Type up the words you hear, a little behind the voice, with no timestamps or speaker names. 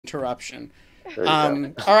interruption. There you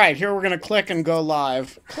go. All right, here we're going to click and go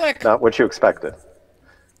live. Click. Not what you expected.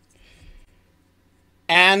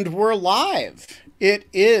 And we're live. It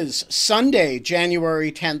is Sunday,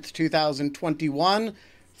 January 10th, 2021,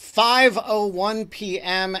 5:01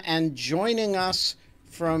 p.m. And joining us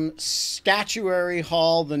from Statuary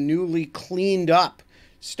Hall, the newly cleaned up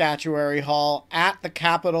Statuary Hall at the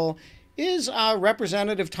Capitol, is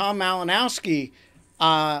Representative Tom Malinowski,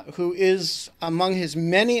 who is, among his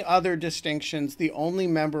many other distinctions, the only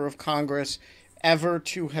member of Congress ever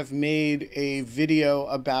to have made a video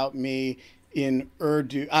about me in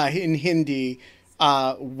Urdu, in Hindi,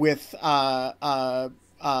 with Arnold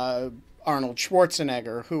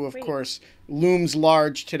Schwarzenegger, who, of course, looms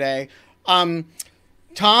large today. Tom,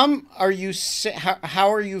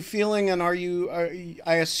 how are you feeling? And I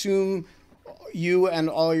assume you and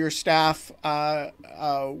all your staff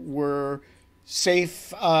were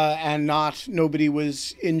safe and nobody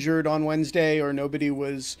was injured on Wednesday, or nobody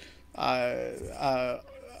was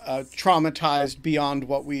traumatized beyond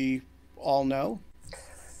what we all know?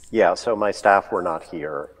 Yeah, so my staff were not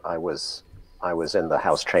here. I was in the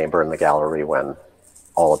House chamber in the gallery when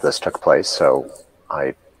all of this took place, so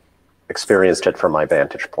I experienced it from my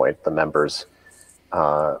vantage point. The members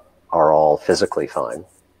are all physically fine.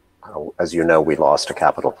 As you know, we lost a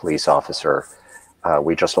Capitol Police officer.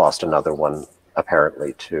 We just lost another one,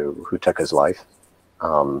 apparently, who took his life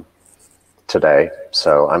today.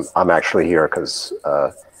 So I'm actually here because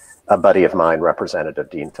a buddy of mine,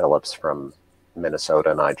 Representative Dean Phillips from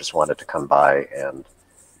Minnesota, and I just wanted to come by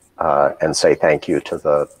and say thank you to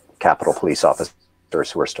the Capitol Police officers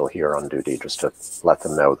who are still here on duty, just to let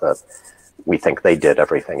them know that we think they did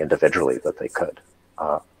everything individually that they could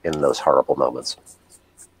in those horrible moments.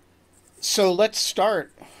 So let's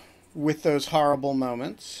start with those horrible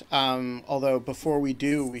moments. Although before we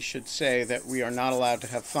do, we should say that we are not allowed to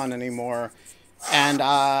have fun anymore. And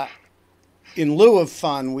in lieu of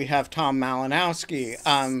fun, we have Tom Malinowski,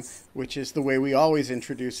 which is the way we always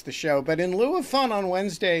introduce the show. But in lieu of fun on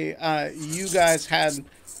Wednesday, you guys had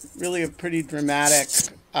really a pretty dramatic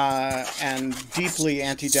and deeply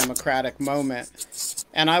anti-democratic moment.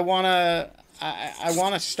 And I want to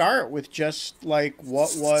start with just like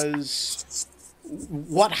what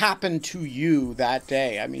happened to you that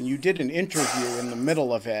day. I mean, you did an interview in the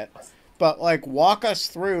middle of it, but like walk us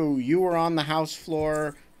through. You were on the House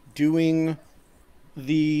floor doing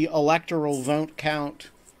the electoral vote count,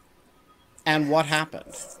 and what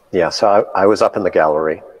happened? Yeah, so I was up in the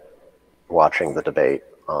gallery watching the debate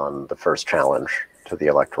on the first challenge to the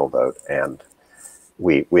electoral vote, and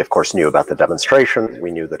we of course knew about the demonstration.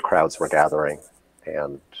 We knew that crowds were gathering,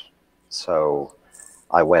 and so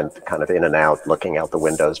I went kind of in and out, looking out the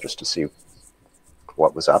windows just to see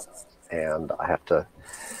what was up. And I have to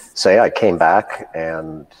say, I came back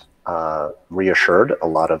and reassured a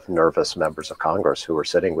lot of nervous members of Congress who were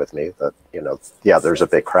sitting with me that, yeah, there's a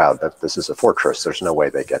big crowd, that this is a fortress. There's no way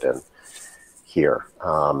they get in here.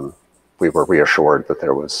 We were reassured that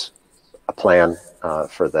there was a plan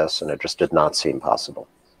for this, and it just did not seem possible.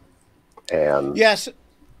 And yes,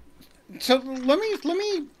 so let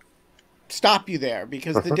me stop you there,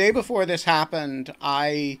 because the day before this happened,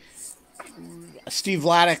 Steve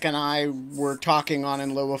Vladeck and I were talking on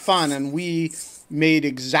In Lieu of Fun, and we made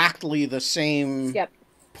exactly the same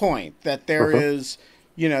point, that there is,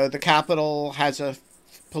 the Capitol has a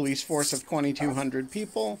police force of 2,200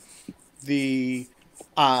 people. The,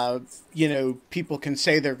 people can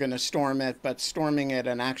say they're going to storm it, but storming it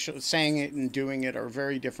and actually saying it and doing it are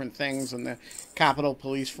very different things. And the Capitol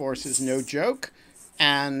Police Force is no joke.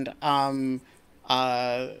 And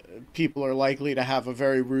people are likely to have a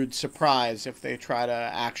very rude surprise if they try to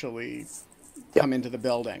actually come into the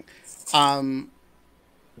building.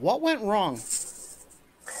 What went wrong?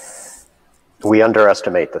 We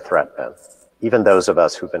underestimate the threat, Ben. Even those of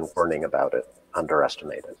us who've been warning about it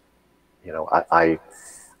underestimate it.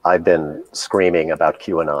 I've been screaming about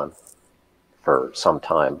QAnon for some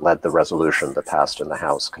time, led the resolution that passed in the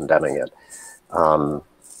House condemning it.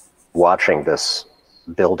 Watching this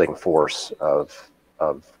building force of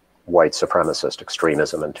white supremacist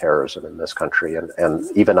extremism and terrorism in this country. And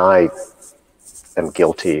even I am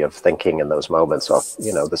guilty of thinking in those moments of,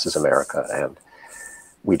 this is America, and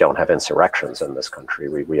we don't have insurrections in this country.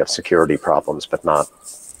 We have security problems, but not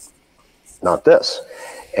this.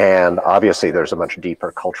 And obviously there's a much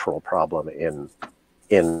deeper cultural problem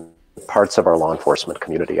in parts of our law enforcement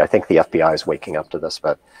community. I think the FBI is waking up to this,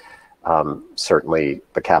 but certainly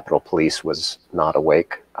the Capitol Police was not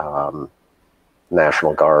awake.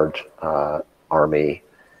 National Guard, Army,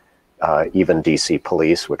 even DC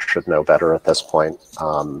Police, which should know better at this point,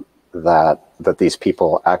 that these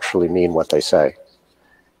people actually mean what they say.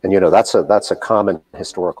 And that's a common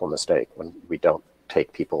historical mistake when we don't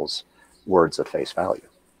take people's words at face value.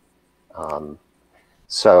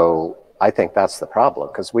 So I think that's the problem,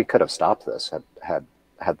 because we could have stopped this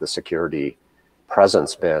had the security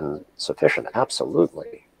presence been sufficient.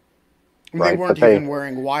 Absolutely. They weren't even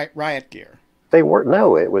wearing riot gear. They weren't.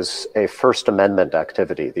 No, it was a First Amendment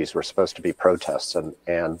activity. These were supposed to be protests, and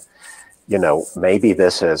maybe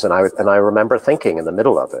this is. And I remember thinking in the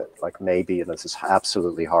middle of it, like, maybe, and this is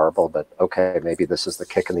absolutely horrible, but okay, maybe this is the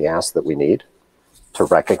kick in the ass that we need to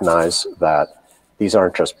recognize that these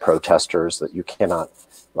aren't just protesters, that you cannot,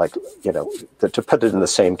 like, to put it in the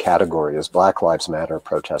same category as Black Lives Matter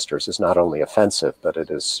protesters is not only offensive, but it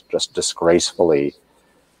is just disgracefully.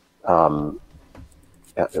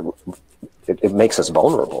 It makes us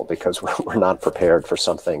vulnerable, because we're not prepared for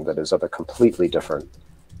something that is of a completely different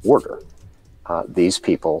order. These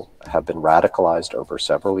people have been radicalized over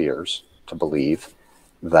several years to believe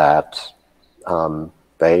that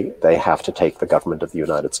they have to take the government of the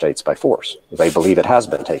United States by force. They believe it has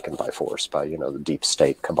been taken by force by the deep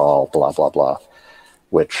state cabal, blah blah blah,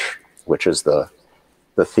 which is the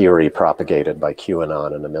theory propagated by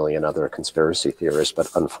QAnon and a million other conspiracy theorists, but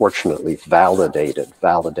unfortunately validated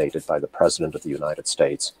by the President of the United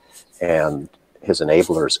States and his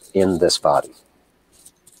enablers in this body.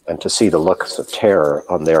 And to see the looks of terror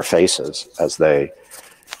on their faces as they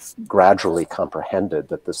gradually comprehended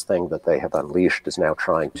that this thing that they have unleashed is now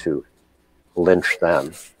trying to lynch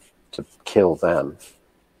them, to kill them,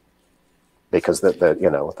 because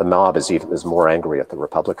the mob is more angry at the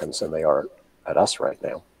Republicans than they are at us right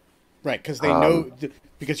now. Right, because they know,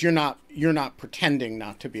 because you're not pretending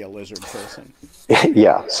not to be a lizard person.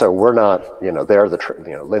 Yeah, so we're not, they're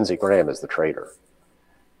Lindsey Graham is the traitor,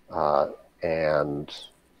 and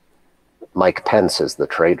Mike Pence is the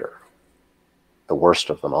traitor, the worst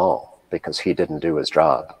of them all, because he didn't do his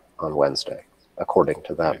job on Wednesday, according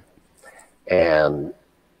to them. Right. And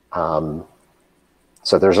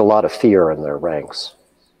so there's a lot of fear in their ranks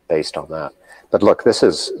based on that. But look, this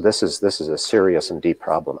is a serious and deep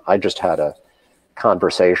problem. I just had a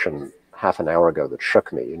conversation half an hour ago that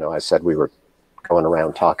shook me. I said we were going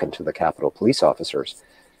around talking to the Capitol police officers,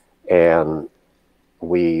 and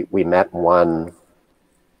we met one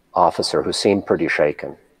officer who seemed pretty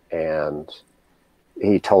shaken, and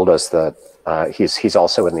he told us that he's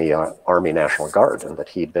also in the Army National Guard, and that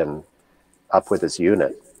he'd been up with his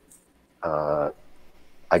unit,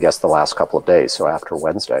 I guess the last couple of days, so after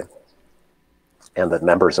Wednesday, and that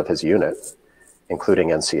members of his unit, including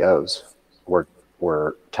NCOs,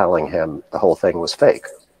 were telling him the whole thing was fake.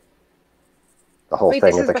 The whole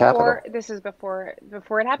thing at the Capitol. This is before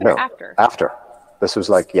it happened, no, or after? After. This was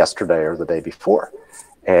like yesterday or the day before.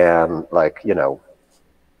 And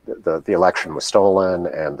the election was stolen,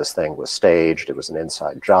 and this thing was staged. It was an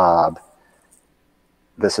inside job.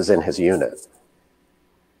 This is in his unit.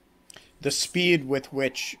 The speed with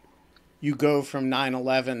which you go from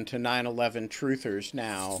 9/11 to 9/11 truthers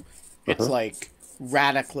now, it's like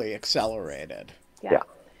radically accelerated. Yeah.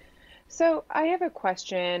 So I have a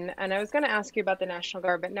question, and I was going to ask you about the National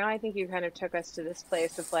Guard, but now I think you kind of took us to this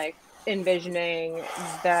place of like envisioning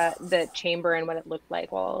the chamber and what it looked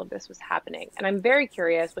like while all of this was happening. And I'm very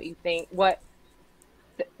curious what you think.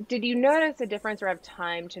 Did you notice a difference, or have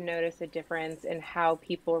time to notice a difference in how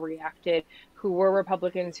people reacted who were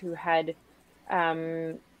Republicans, who had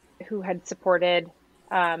supported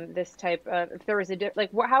this type of, if there was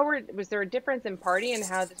was there a difference in party and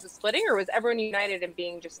how this was splitting, or was everyone united and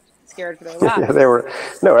being just scared for their lives?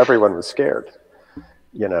 Yeah, everyone was scared,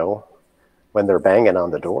 when they're banging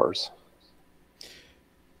on the doors.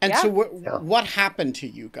 And so what happened to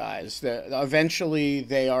you guys? Eventually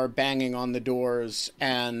they are banging on the doors,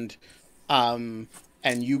 and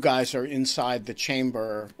you guys are inside the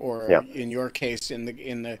chamber, or in your case, in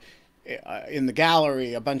the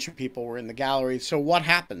gallery. A bunch of people were in the gallery. So what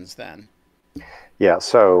happens then? Yeah,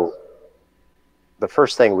 so the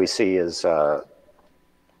first thing we see is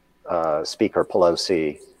Speaker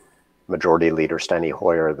Pelosi, Majority Leader Steny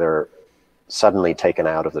Hoyer. They're suddenly taken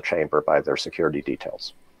out of the chamber by their security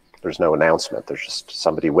details. There's no announcement. There's just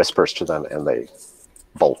somebody whispers to them, and they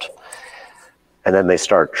bolt. And then they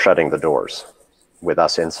start shutting the doors with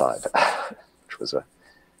us inside, which was an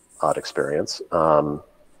odd experience.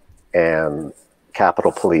 And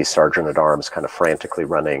Capitol Police Sergeant at Arms kind of frantically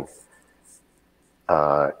running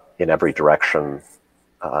in every direction.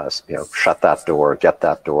 Shut that door, get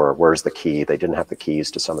that door. Where's the key? They didn't have the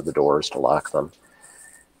keys to some of the doors to lock them.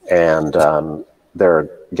 And there are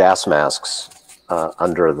gas masks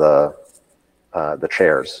under the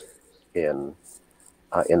chairs in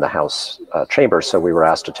in the House chamber. So we were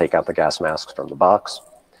asked to take out the gas masks from the box.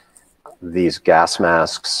 These gas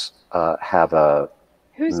masks have a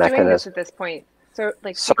Who's doing this mechanism. at this point? So,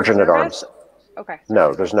 like, Secret Sergeant at Service? Arms. Okay.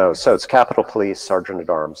 No, there's no. So it's Capitol Police, Sergeant at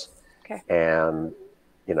Arms, Okay. and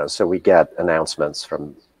so we get announcements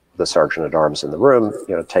from the Sergeant at Arms in the room.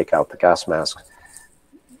 Take out the gas mask.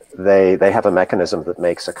 They have a mechanism that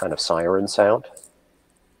makes a kind of siren sound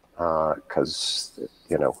because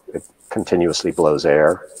it continuously blows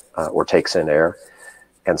air or takes in air,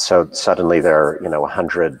 and so suddenly there are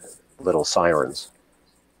 100 little sirens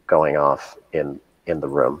going off in the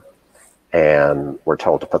room. And we're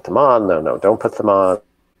told to put them on. No, don't put them on.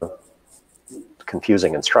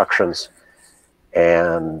 Confusing instructions.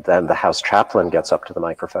 And then the House chaplain gets up to the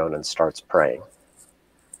microphone and starts praying,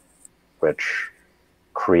 which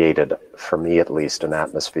created, for me at least, an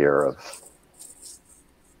atmosphere of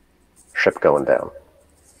ship going down.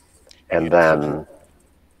 And then...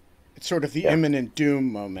 It's sort of the imminent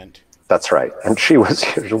doom moment. That's right. And she was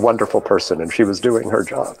a wonderful person, and she was doing her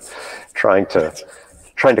job, trying to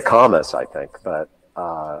calm us, I think. But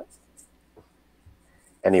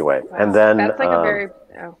anyway, wow. And then that's like a very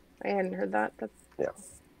I hadn't heard that. Yeah.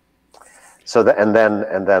 So and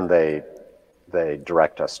then they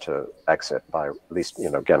direct us to exit by, at least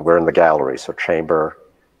again, we're in the gallery, so chamber,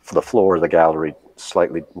 for the floor of the gallery,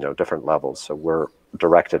 slightly different levels. So we're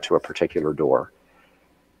directed to a particular door,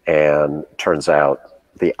 and turns out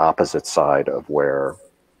the opposite side of where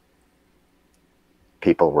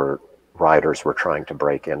rioters were trying to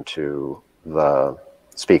break into the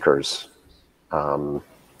speaker's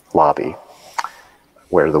lobby,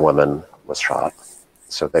 where the woman was shot.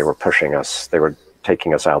 So they were pushing us, they were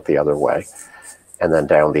taking us out the other way, and then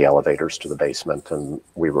down the elevators to the basement. And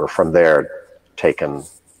we were from there taken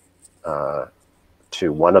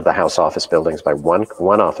to one of the House office buildings by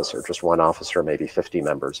one officer, just one officer, maybe 50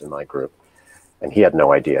 members in my group. And he had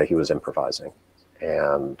no idea, he was improvising.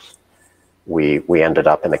 And we ended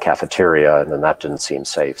up in the cafeteria, and then that didn't seem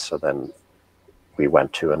safe. So then we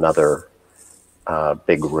went to another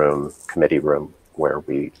big room, committee room, where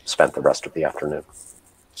we spent the rest of the afternoon.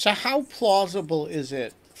 So how plausible is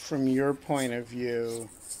it, from your point of view,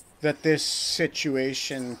 that this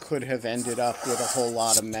situation could have ended up with a whole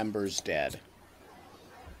lot of members dead?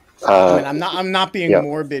 I mean, I'm not being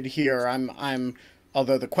morbid here. I'm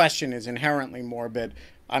although the question is inherently morbid.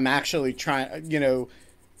 I'm actually trying. We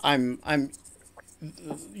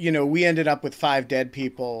ended up with 5 dead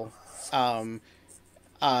people, and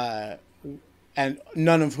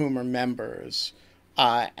none of whom are members.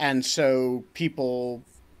 And so people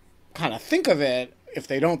kind of think of it, if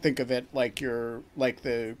they don't think of it like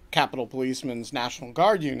the Capitol Policeman's National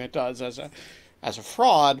Guard unit does, as a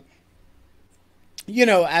fraud,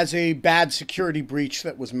 as a bad security breach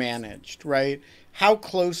that was managed, right? How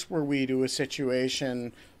close were we to a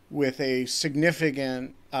situation with a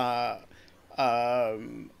significant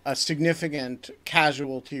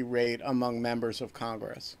casualty rate among members of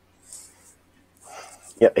Congress?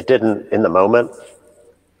 Yeah, it didn't, in the moment,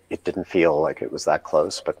 it didn't feel like it was that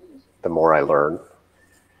close, but the more I learn,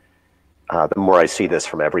 the more I see this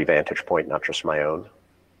from every vantage point, not just my own,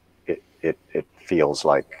 it feels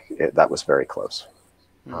like that was very close.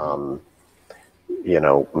 Mm-hmm.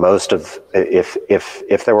 Most of,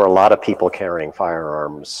 if there were a lot of people carrying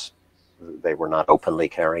firearms, they were not openly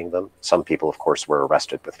carrying them. Some people, of course, were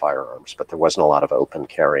arrested with firearms, but there wasn't a lot of open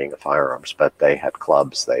carrying of firearms. But they had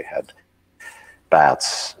clubs, they had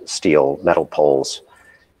bats, steel, metal poles,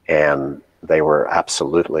 and they were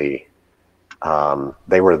absolutely,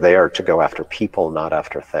 they were there to go after people, not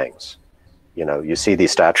after things. You see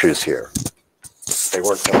these statues here. They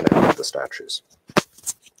weren't going after the statues.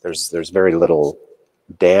 There's very little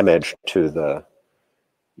damage to the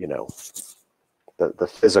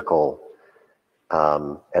physical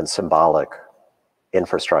and symbolic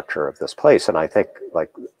infrastructure of this place. And I think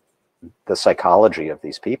the psychology of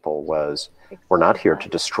these people was, we're not here to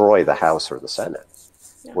destroy the House or the Senate.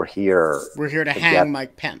 Yeah. We're here to hang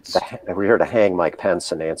Mike Pence. We're here to hang Mike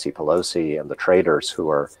Pence and Nancy Pelosi and the traitors who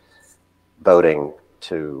are voting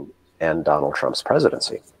to end Donald Trump's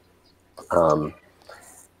presidency.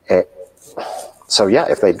 So yeah,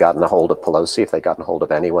 if they'd gotten a hold of Pelosi, if they'd gotten a hold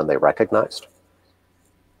of anyone they recognized,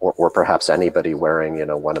 or perhaps anybody wearing,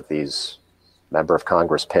 one of these member of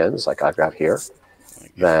Congress pins like I've got here,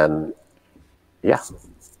 then yeah,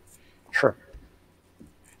 sure.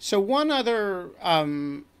 So one other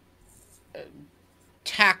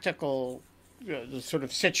tactical, sort of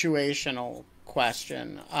situational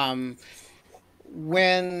question.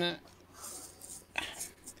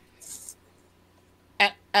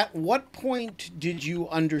 at what point did you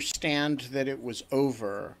understand that it was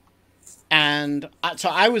over? And so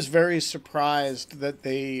I was very surprised that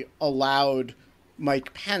they allowed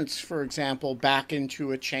Mike Pence, for example, back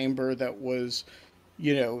into a chamber that was,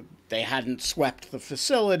 they hadn't swept the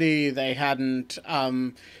facility. They hadn't,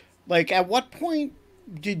 like, at what point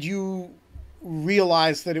did you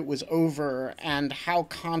realize that it was over, and how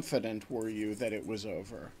confident were you that it was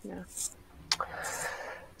over? Yeah.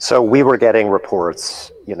 So we were getting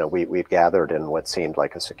reports, we'd gathered in what seemed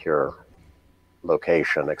like a secure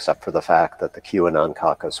location, except for the fact that the QAnon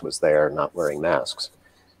caucus was there not wearing masks.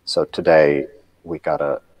 So today we got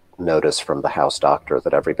a notice from the House doctor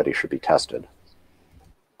that everybody should be tested.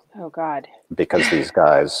 Oh, God. Because these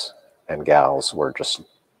guys and gals were just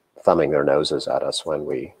thumbing their noses at us when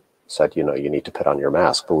we said, you need to put on your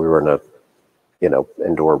mask. But we were in a,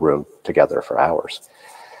 indoor room together for hours.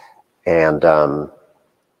 And I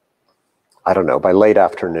don't know, by late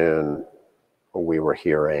afternoon, we were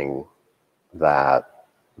hearing that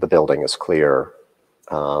the building is clear,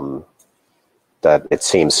 that it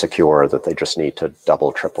seems secure, that they just need to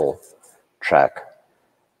double, triple check.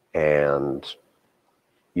 And,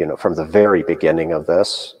 from the very beginning of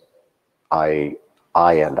this, I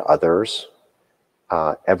and others,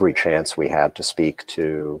 every chance we had to speak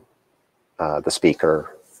to the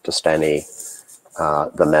speaker, to Steny,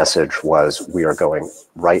 the message was, we are going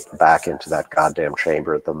right back into that goddamn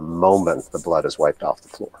chamber the moment the blood is wiped off the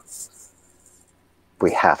floor.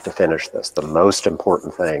 We have to finish this. The most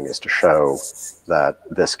important thing is to show that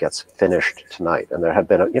this gets finished tonight. And there had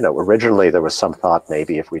been, originally there was some thought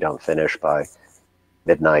maybe if we don't finish by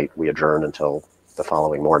midnight, we adjourn until the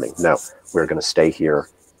following morning. No, we're going to stay here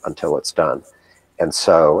until it's done. And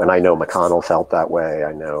so, and I know McConnell felt that way.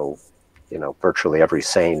 I know, virtually every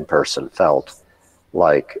sane person felt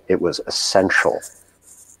like it was essential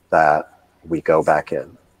that we go back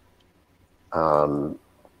in,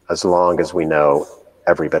 as long as we know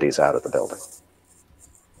everybody's out of the building.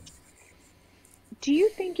 Do you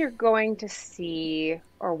think you're going to see,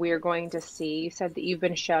 or we're going to see, you said that you've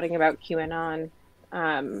been shouting about QAnon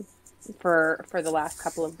for the last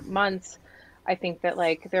couple of months. I think that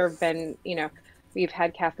there have been, we've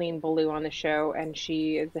had Kathleen Belew on the show, and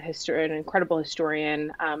she is an incredible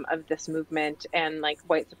historian of this movement and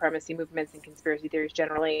white supremacy movements and conspiracy theories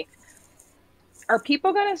generally. Are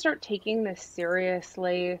people going to start taking this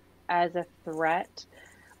seriously as a threat?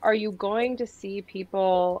 Are you going to see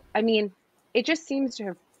people? I mean, it just seems to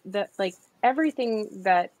have that everything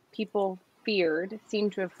that people feared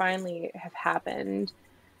seemed to have finally have happened.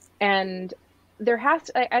 And there has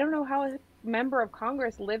to, I don't know how a member of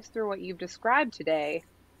Congress lives through what you've described today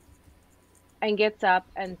and gets up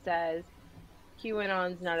and says,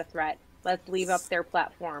 QAnon's not a threat. Let's leave up their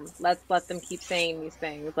platform. Let's let them keep saying these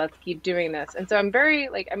things. Let's keep doing this. And so I'm very,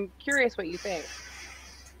 I'm curious what you think.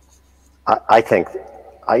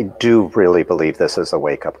 I do really believe this is a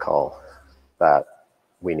wake-up call that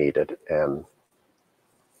we needed. And,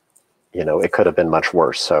 it could have been much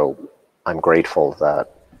worse. So I'm grateful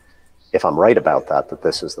that if I'm right about that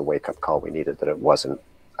this is the wake-up call we needed, that it wasn't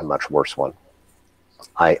a much worse one.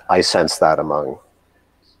 I sense that among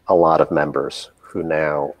a lot of members who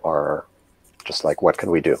now are just like, what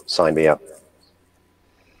can we do? Sign me up.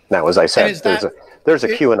 Now, as I said, there's a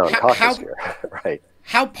QAnon caucus here, right?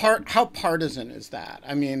 How partisan is that?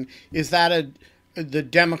 I mean, is that the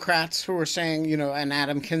Democrats who are saying, and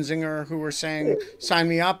Adam Kinzinger who are saying, sign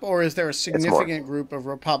me up, or is there a significant group of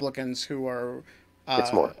Republicans who are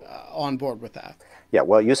on board with that? Yeah,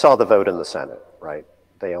 well, you saw the vote in the Senate, right?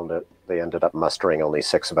 They ended up mustering only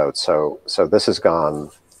 6 votes. So this has gone,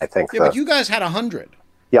 I think. Yeah, but you guys had 100.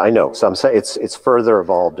 Yeah, I know. So I'm saying it's further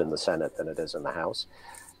evolved in the Senate than it is in the House.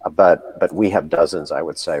 But we have dozens, I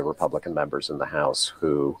would say, Republican members in the House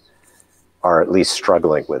who are at least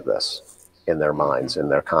struggling with this in their minds, in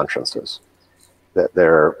their consciences.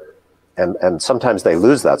 That and sometimes they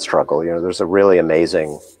lose that struggle. There's a really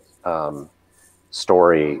amazing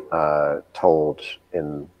story told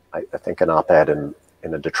in, I think, an op-ed in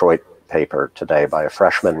a Detroit paper today by a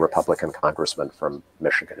freshman Republican congressman from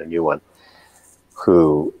Michigan, a new one,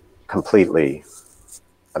 who completely,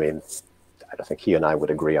 I think he and I would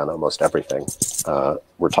agree on almost everything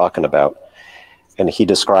we're talking about. And he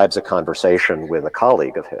describes a conversation with a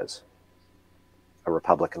colleague of his, a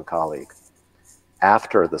Republican colleague,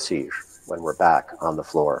 after the siege, when we're back on the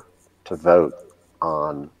floor to vote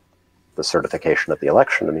on the certification of the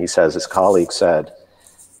election. And he says, his colleague said,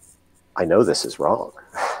 I know this is wrong.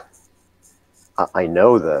 I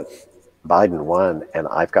know that Biden won, and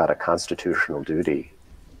I've got a constitutional duty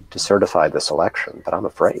to certify this election, but I'm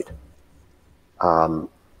afraid.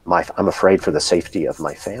 I'm afraid for the safety of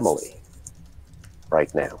my family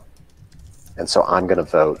right now. And so I'm going to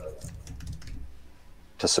vote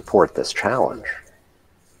to support this challenge.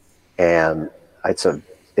 And it's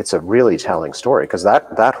a really telling story, because that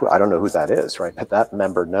I don't know who that is, right? But that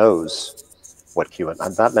member knows what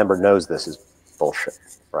QAnon, that member knows this is bullshit,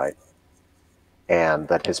 right? And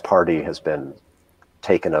that his party has been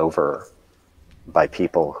taken over by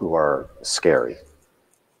people who are scary.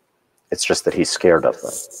 It's just that he's scared of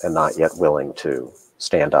them and not yet willing to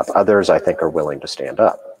stand up. Others, I think, are willing to stand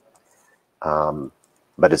up.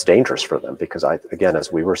 But it's dangerous for them because, again,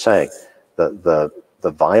 as we were saying, the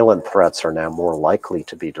violent threats are now more likely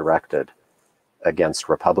to be directed against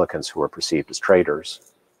Republicans who are perceived as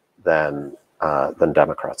traitors than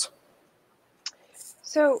Democrats.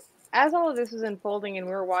 So as all of this was unfolding and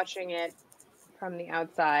we were watching it from the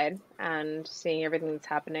outside and seeing everything that's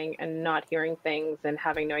happening and not hearing things and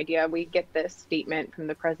having no idea, we get this statement from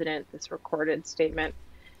the president, this recorded statement.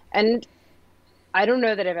 And I don't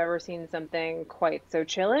know that I've ever seen something quite so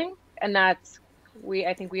chilling. And that's,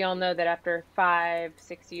 I think we all know that after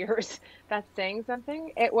 5-6 years, that's saying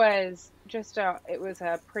something. It was just it was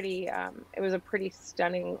a pretty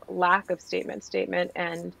stunning lack of statement.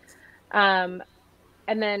 And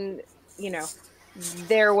then,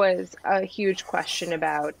 there was a huge question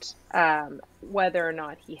about whether or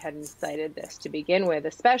not he had incited this to begin with,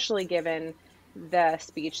 especially given the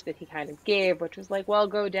speech that he kind of gave, which was like, well,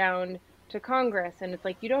 go down to Congress. And it's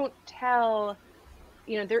like, you don't tell,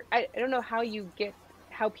 I don't know how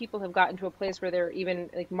people have gotten to a place where they're even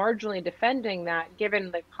like marginally defending that,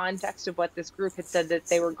 given the context of what this group had said that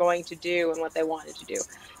they were going to do and what they wanted to do.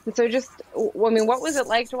 And so what was it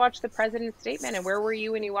like to watch the president's statement, and where were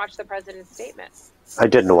you when you watched the president's statement? I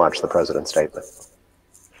didn't watch the president's statement.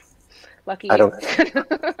 Lucky I you.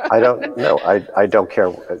 don't know. I don't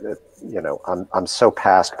care. I'm so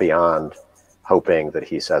past beyond hoping that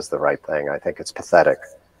he says the right thing. I think it's pathetic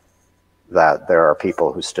that there are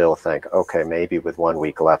people who still think, okay, maybe with 1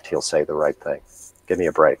 week left, he'll say the right thing. Give me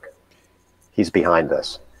a break. He's behind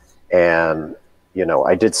this. And,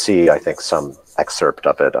 I did see, I think, some excerpt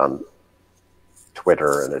of it on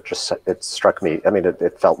Twitter, and it struck me. I mean,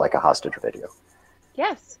 it felt like a hostage video.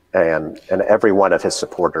 Yes. And every one of his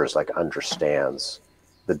supporters understands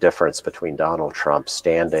the difference between Donald Trump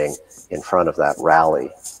standing in front of that rally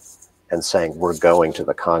and saying, we're going to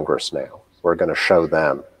the Congress now. We're going to show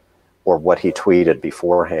them. Or what he tweeted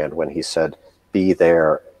beforehand when he said, be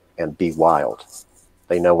there and be wild.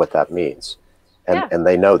 They know what that means. And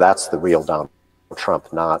they know that's the real Donald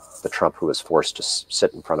Trump, not the Trump who is forced to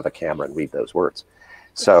sit in front of a camera and read those words.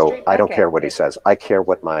 So I don't care what he says. I care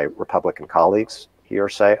what my Republican colleagues here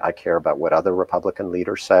say. I care about what other Republican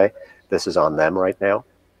leaders say. This is on them right now,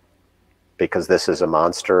 because this is a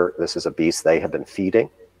monster. This is a beast they have been feeding,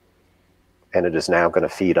 and it is now going to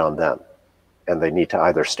feed on them. And they need to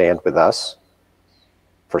either stand with us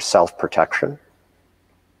for self-protection,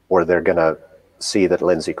 or they're going to see that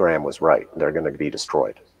Lindsey Graham was right. They're going to be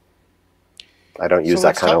destroyed. I don't use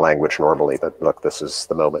that kind of language normally, but look, this is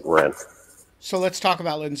the moment we're in. So let's talk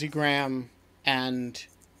about Lindsey Graham and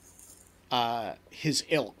his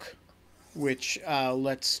ilk, which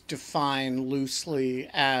let's define loosely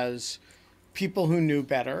as people who knew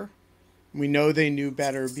better. We know they knew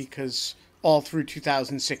better because all through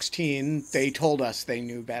 2016, they told us they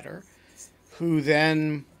knew better, who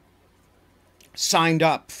then signed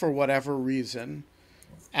up for whatever reason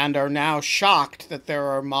and are now shocked that there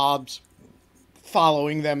are mobs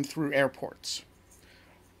following them through airports.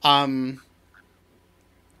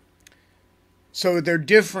 So they're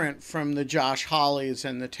different from the Josh Hawleys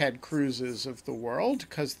and the Ted Cruzes of the world,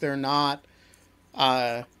 because they're not...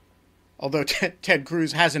 although Ted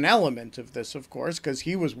Cruz has an element of this, of course, because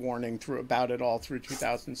he was warning about it all through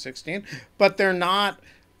 2016. But they're not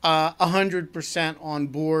 100% on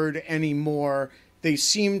board anymore. They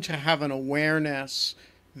seem to have an awareness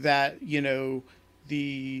that,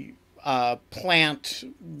 the plant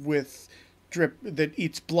with drip that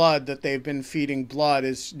eats blood, that they've been feeding blood,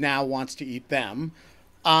 now wants to eat them.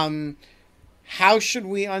 How should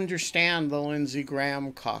we understand the Lindsey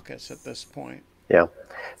Graham caucus at this point? Yeah,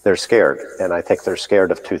 they're scared. And I think they're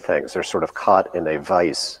scared of two things. They're sort of caught in a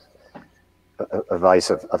vice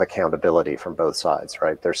of accountability from both sides,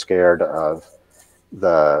 right? They're scared of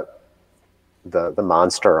the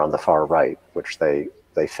monster on the far right, which they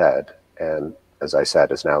fed, and as I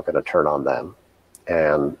said, is now going to turn on them.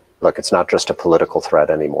 And look, it's not just a political threat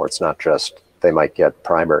anymore. It's not just they might get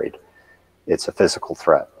primaried. It's a physical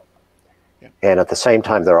threat. Yeah. And at the same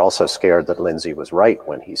time, they're also scared that Lindsey was right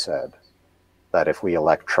when he said that if we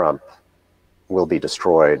elect Trump, we'll be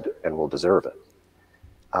destroyed and we'll deserve it.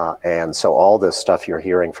 And so all this stuff you're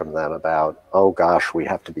hearing from them about, oh gosh, we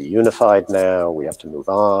have to be unified now, we have to move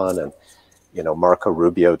on. And, Marco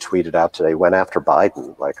Rubio tweeted out today, went after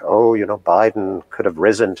Biden, like, oh, Biden could have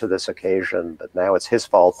risen to this occasion, but now it's his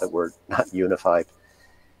fault that we're not unified.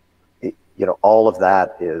 All of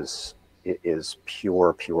that is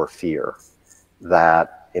pure fear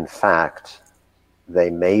that, in fact, they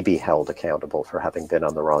may be held accountable for having been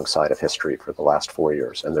on the wrong side of history for the last 4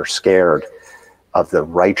 years. And they're scared of the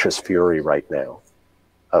righteous fury right now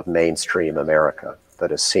of mainstream America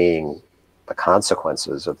that is seeing the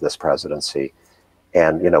consequences of this presidency.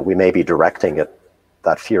 And, we may be directing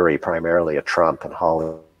that fury primarily at Trump and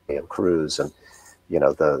Hawley and Cruz and,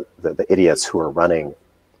 the idiots who are running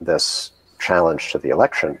this challenge to the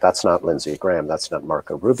election. That's not Lindsey Graham. That's not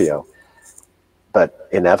Marco Rubio. But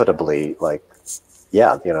inevitably,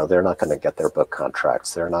 they're not going to get their book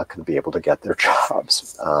contracts. They're not going to be able to get their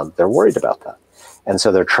jobs. They're worried about that. And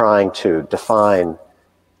so they're trying to define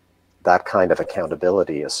that kind of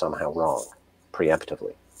accountability as somehow wrong,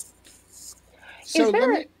 preemptively. So let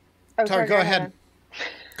me... Sorry, go ahead.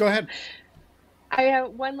 Go ahead. I have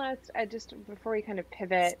one last, just before we kind of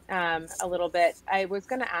pivot a little bit, I was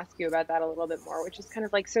going to ask you about that a little bit more, which is kind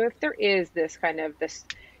of like, so if there is this kind of this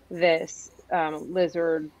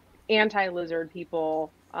anti-lizard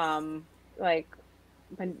people, like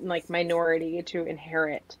minority to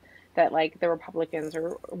inherit that, like, the Republicans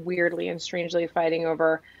are weirdly and strangely fighting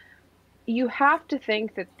over, you have to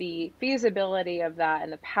think that the feasibility of that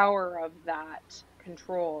and the power of that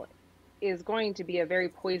control is going to be a very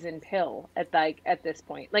poison pill at this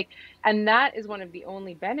point. And that is one of the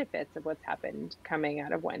only benefits of what's happened coming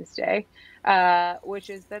out of Wednesday,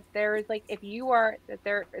 which is that there's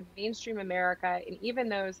mainstream America, and even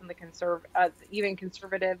those in the even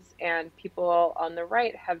conservatives and people on the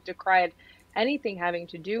right have decried anything having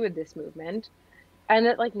to do with this movement. And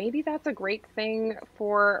that, maybe that's a great thing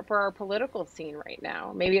for our political scene right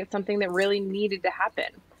now. Maybe it's something that really needed to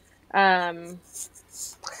happen.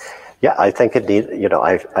 Yeah, I think it needs,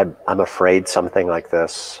 I'm afraid something like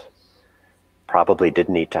this probably did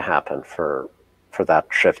need to happen for that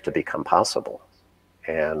shift to become possible.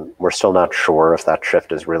 And we're still not sure if that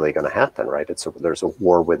shift is really going to happen, right? There's a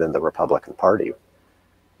war within the Republican Party.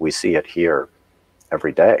 We see it here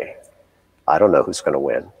every day. I don't know who's going to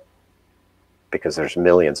win, because there's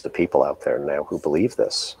millions of people out there now who believe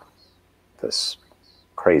this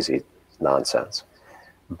crazy nonsense.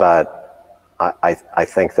 But I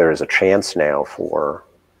think there is a chance now for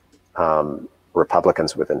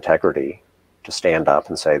Republicans with integrity to stand up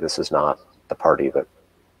and say, this is not the party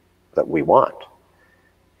that we want.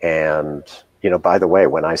 And, by the way,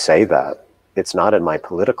 when I say that, it's not in my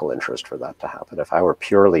political interest for that to happen. If I were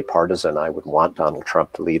purely partisan, I would want Donald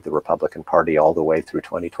Trump to lead the Republican Party all the way through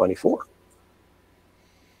 2024.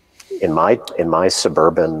 In my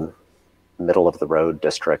suburban, middle of the road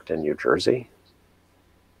district in New Jersey,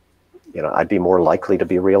 I'd be more likely to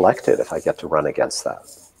be reelected if I get to run against that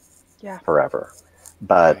forever.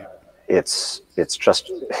 But it's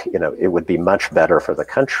just, it would be much better for the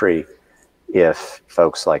country if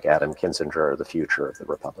folks like Adam Kinzinger are the future of the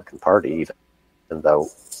Republican Party, even though,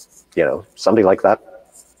 somebody like that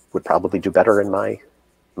would probably do better in my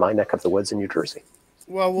neck of the woods in New Jersey.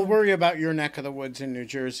 Well, we'll worry about your neck of the woods in New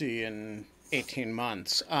Jersey in 18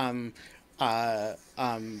 months.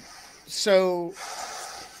 So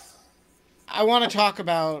I want to talk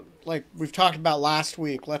about, we've talked about last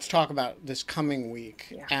week, let's talk about this coming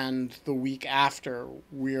week and the week after.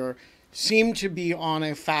 Seem to be on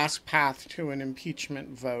a fast path to an impeachment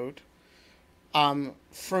vote.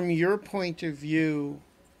 From your point of view,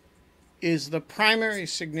 is the primary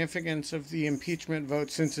significance of the impeachment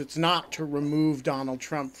vote, since it's not to remove Donald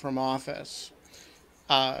Trump from office,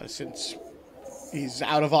 since he's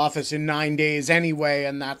out of office in 9 days anyway,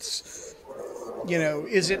 and that's,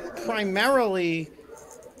 is it primarily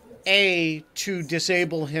to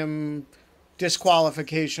disable him,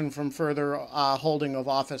 disqualification from further holding of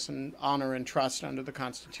office and honor and trust under the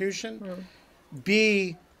Constitution?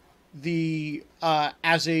 B,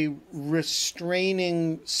 as a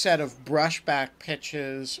restraining set of brushback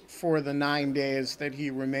pitches for the 9 days that he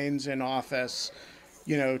remains in office,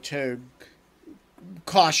 to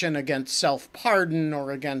caution against self-pardon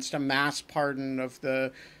or against a mass pardon of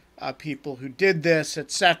the people who did this,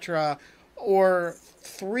 etc. Or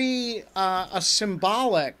 3, a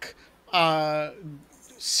symbolic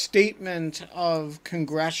statement of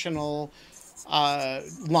congressional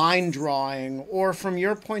line drawing, or from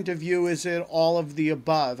your point of view, is it all of the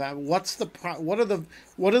above? What are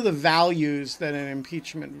the values that an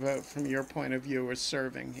impeachment vote, from your point of view, is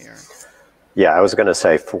serving here? Yeah, I was going to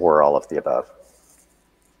say 4, all of the above.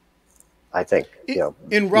 I think,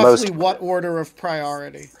 in roughly what order of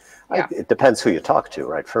priority? Yeah. It depends who you talk to,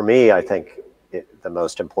 right? For me, I think the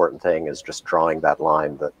most important thing is just drawing that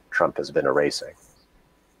line that Trump has been erasing.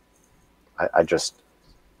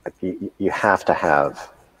 You have to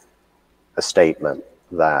have a statement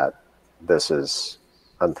that this is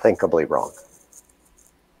unthinkably wrong.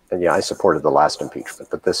 And yeah, I supported the last impeachment,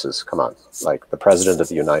 but this is, come on, like the president of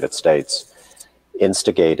the United States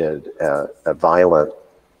instigated a violent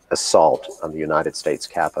assault on the United States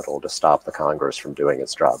Capitol to stop the Congress from doing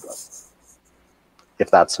its job.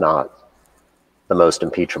 If that's not the most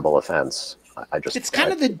impeachable offense, it's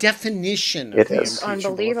kind of the definition of the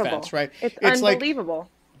impeachable offense, right? It's unbelievable.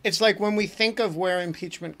 It's like when we think of where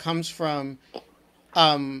impeachment comes from,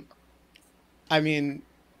 I mean,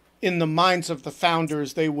 in the minds of the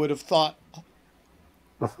founders, they would have thought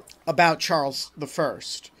about Charles I,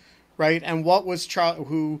 right? And what was Charles,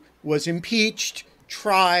 who was impeached,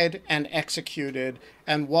 tried, and executed.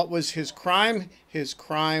 And what was his crime? His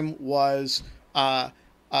crime was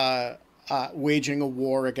waging a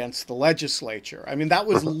war against the legislature. I mean, that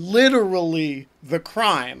was literally the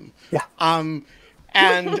crime. Yeah.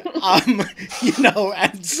 And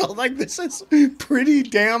so like this is pretty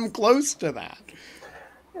damn close to that.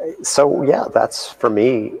 So yeah, that's, for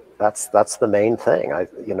me, that's the main thing.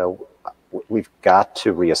 We've got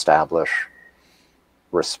to reestablish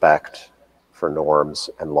respect for norms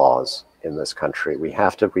and laws in this country. We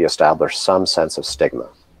have to reestablish some sense of stigma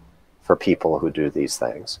for people who do these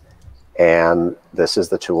things. And this is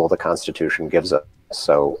the tool the Constitution gives us,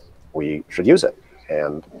 so we should use it.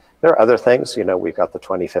 And there are other things, we've got the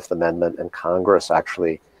 25th Amendment, and Congress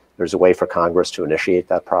actually, there's a way for Congress to initiate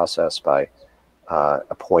that process by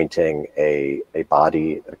appointing a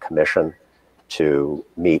body, a commission, to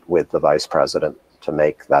meet with the vice president to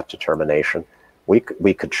make that determination. We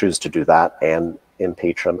could choose to do that and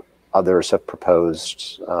impeach him. Others have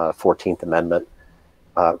proposed 14th Amendment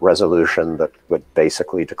resolution that would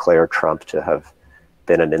basically declare Trump to have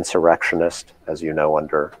been an insurrectionist, as you know,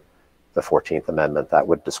 under the 14th Amendment. That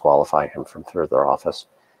would disqualify him from further office.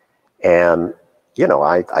 And,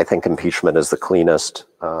 I think impeachment is the cleanest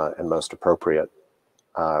and most appropriate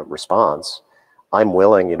response. I'm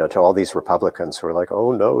willing, to all these Republicans who are like,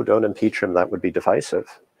 oh no, don't impeach him, that would be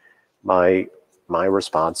divisive. My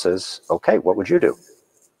response is, okay, what would you do?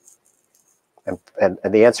 And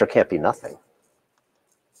the answer can't be nothing.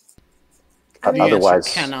 Otherwise,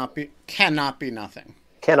 cannot be nothing.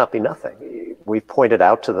 Cannot be nothing. We've pointed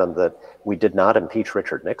out to them that we did not impeach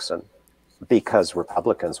Richard Nixon because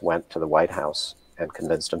Republicans went to the White House and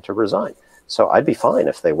convinced him to resign. So I'd be fine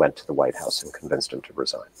if they went to the White House and convinced him to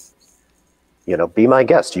resign. Be my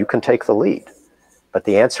guest. You can take the lead. But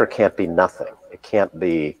the answer can't be nothing. It can't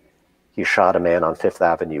be he shot a man on Fifth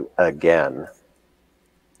Avenue again.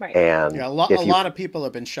 Right. And a lot of people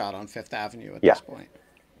have been shot on Fifth Avenue at this point.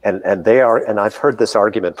 And they are, and I've heard this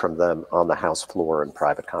argument from them on the House floor in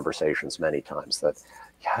private conversations many times that,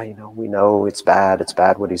 we know it's bad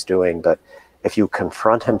what he's doing, but if you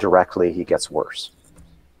confront him directly, he gets worse.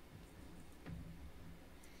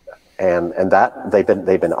 And that they've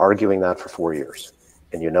been arguing that for 4 years.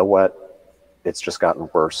 And you know what? It's just gotten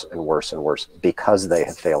worse and worse and worse because they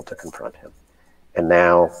have failed to confront him. And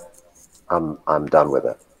now I'm done with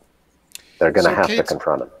it. They're going to have to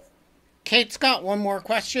confront him. Kate's got one more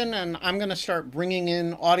question, and I'm going to start bringing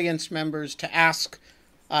in audience members to ask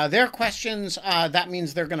their questions. That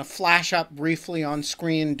means they're going to flash up briefly on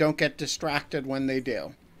screen. Don't get distracted when they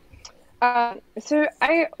do. I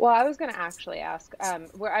was going to actually ask,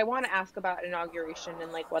 where I want to ask about inauguration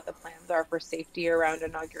and like what the plans are for safety around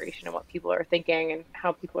inauguration and what people are thinking and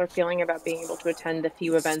how people are feeling about being able to attend the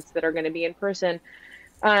few events that are going to be in person.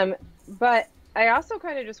 But I also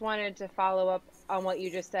kind of just wanted to follow up on what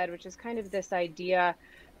you just said, which is kind of this idea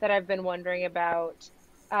that I've been wondering about,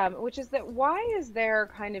 which is that why is there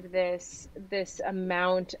kind of this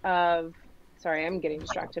amount of, sorry, I'm getting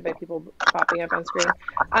distracted by people popping up on screen.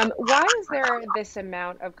 Why is there this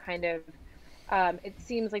amount of kind of, it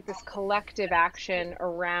seems like this collective action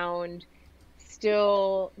around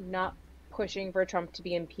still not pushing for Trump to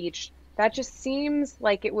be impeached? That just seems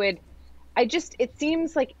like it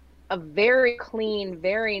seems like a very clean,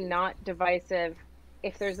 very not divisive.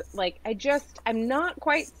 If there's I'm not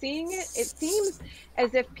quite seeing it. It seems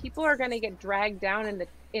as if people are going to get dragged down in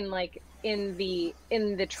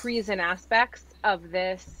the treason aspects of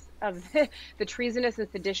this, of the treasonous and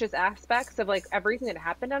seditious aspects of like everything that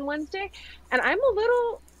happened on Wednesday. And I'm a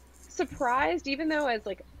little surprised, even though as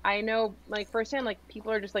like I know like firsthand, like people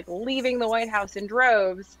are just like leaving the White House in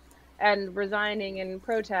droves and resigning in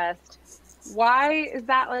protest. Why is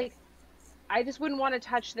that? Like, I just wouldn't want to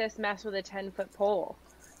touch this mess with a 10-foot pole.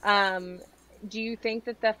 Do you think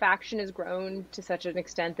that the faction has grown to such an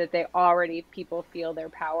extent that people feel their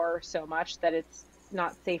power so much that it's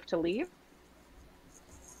not safe to leave?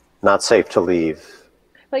 Not safe to leave.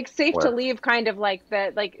 Like safe to Where? leave, kind of like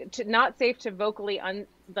that, not safe to vocally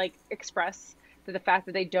express the fact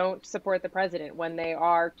that they don't support the president when they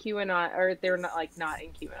are QAnon, or they're not, like, not in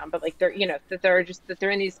QAnon, but like they're, that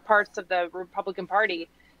they're in these parts of the Republican Party.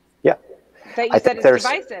 Yeah. That you I said think it's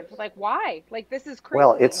divisive. Like, why? Like, this is crazy.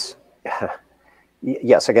 Well, it's,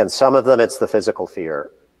 yes, again, some of them it's the physical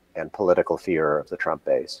fear and political fear of the Trump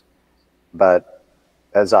base. But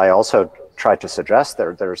as I also tried to suggest,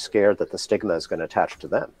 they're scared that the stigma is going to attach to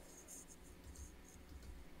them.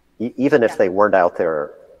 Even if they weren't out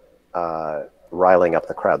there riling up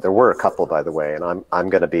the crowd. There were a couple, by the way, and I'm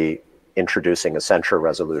going to be introducing a censure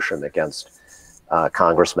resolution against a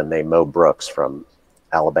congressman named Mo Brooks from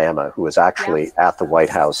Alabama, who was actually at the White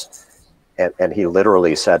House, and he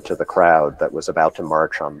literally said to the crowd that was about to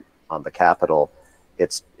march on the Capitol,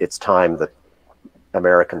 it's time that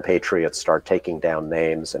American patriots start taking down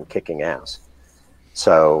names and kicking ass.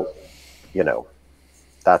 So,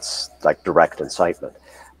 that's like direct incitement.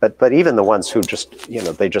 But even the ones who just,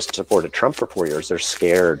 they just supported Trump for 4 years, they're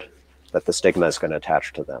scared that the stigma is going to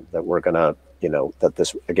attach to them, that we're going to, that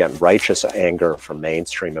this, again, righteous anger from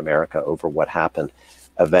mainstream America over what happened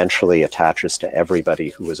eventually attaches to everybody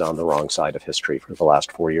who was on the wrong side of history for the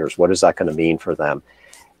last 4 years. What is that going to mean for them?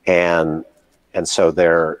 And so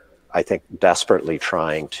they're, I think, desperately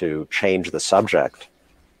trying to change the subject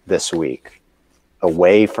this week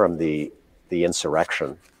away from the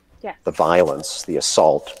insurrection, the violence, the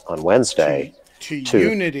assault on Wednesday, to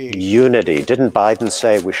unity. Unity. Didn't Biden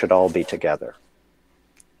say we should all be together?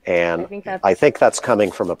 And I think that's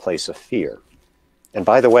coming from a place of fear. And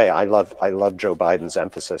by the way, I love Joe Biden's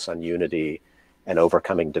emphasis on unity and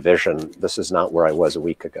overcoming division. This is not where I was a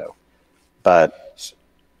week ago. But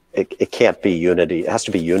it can't be unity. It has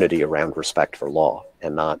to be unity around respect for law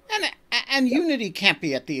and not... And unity can't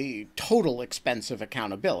be at the total expense of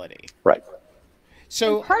accountability. Right.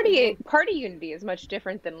 So party unity is much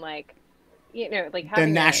different than having the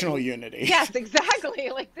national unity. Yes, exactly.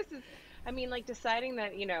 Like, this is, deciding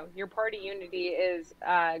that, your party unity is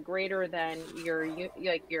greater than your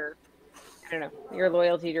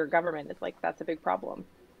loyalty to your government. It's like, that's a big problem.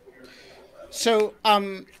 So,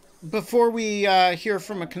 before we hear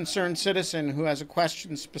from a concerned citizen who has a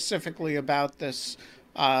question specifically about this,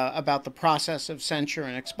 about the process of censure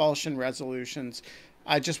and expulsion resolutions,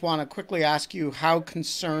 I just want to quickly ask you, how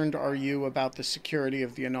concerned are you about the security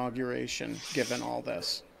of the inauguration, given all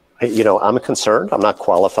this? I'm concerned. I'm not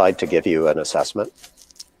qualified to give you an assessment,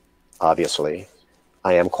 obviously.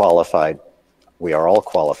 I am qualified. We are all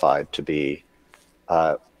qualified to be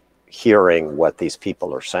hearing what these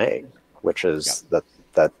people are saying, which is that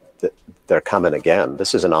they're coming again.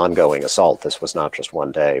 This is an ongoing assault. This was not just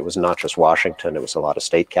one day. It was not just Washington. It was a lot of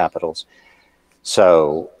state capitals.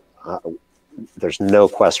 So there's no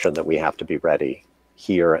question that we have to be ready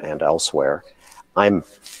here and elsewhere. I'm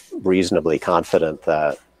reasonably confident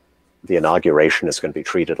that the inauguration is going to be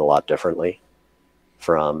treated a lot differently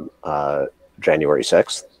from January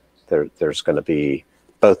 6th. There's going to be,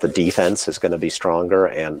 both the defense is going to be stronger,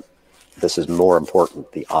 and this is more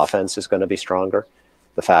important, the offense is going to be stronger.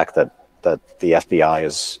 The fact that the FBI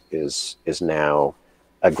is now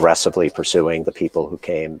aggressively pursuing the people who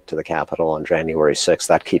came to the Capitol on January 6th,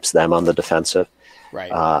 that keeps them on the defensive.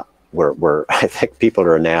 Right. I think people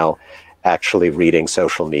are now actually reading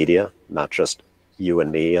social media, not just you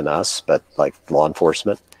and me and us, but like law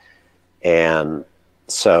enforcement. And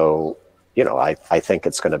so, I think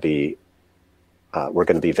it's going to be, we're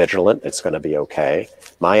going to be vigilant. It's going to be okay.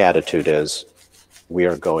 My attitude is, we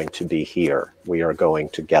are going to be here. We are going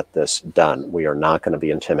to get this done. We are not going to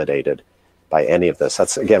be intimidated by any of this.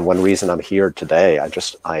 That's, again, one reason I'm here today.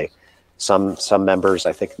 Some members,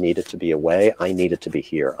 I think, needed to be away. I needed to be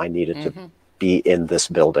here. I needed to be in this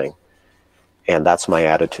building. And that's my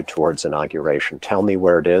attitude towards inauguration. Tell me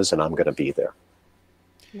where it is, and I'm going to be there.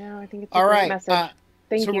 No, I think it's a great message.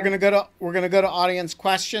 Thank you. We're going to go to audience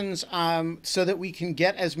questions, so that we can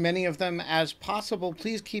get as many of them as possible.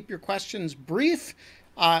 Please keep your questions brief,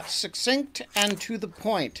 succinct, and to the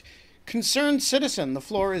point. Concerned citizen, the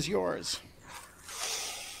floor is yours.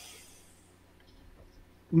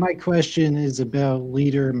 My question is about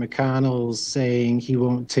Leader McConnell saying he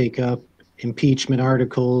won't take up impeachment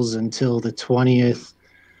articles until the 20th.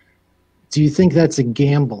 Do you think that's a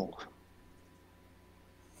gamble?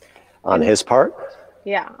 On his part?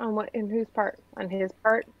 Yeah, on what, in whose part? On his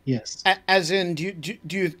part? Yes. As in, do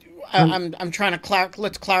you I'm trying to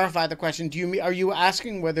let's clarify the question. Are you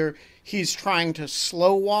asking whether he's trying to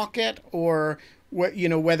slow walk it, or what,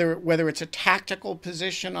 whether it's a tactical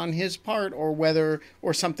position on his part,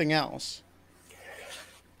 or something else?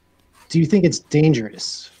 Do you think it's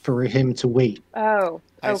dangerous for him to wait? Oh,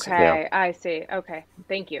 I see. Yeah. okay. I see. Okay.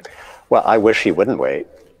 Thank you. Well, I wish he wouldn't wait.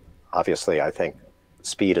 Obviously, I think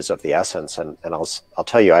speed is of the essence, and I'll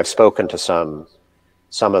tell you, I've spoken to some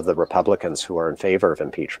of the Republicans who are in favor of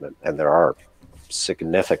impeachment, and there are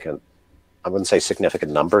significant, I wouldn't say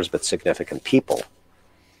significant numbers, but significant people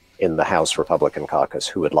in the House Republican caucus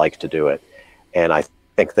who would like to do it. And I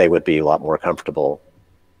think they would be a lot more comfortable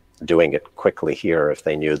doing it quickly here if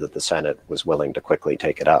they knew that the Senate was willing to quickly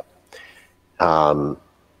take it up. So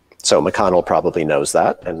McConnell probably knows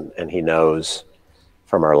that, and he knows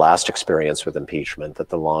from our last experience with impeachment that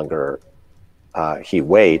the longer he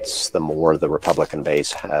waits, the more the Republican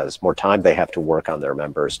base has more time they have to work on their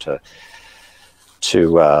members to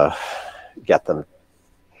get them,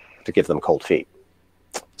 to give them cold feet.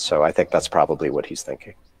 So I think that's probably what he's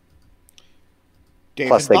thinking. David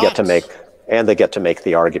Plus, they get to Botts. make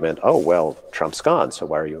the argument, oh well, Trump's gone, so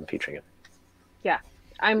why are you impeaching him? Yeah.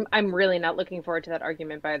 I'm really not looking forward to that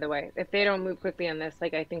argument, by the way. If they don't move quickly on this,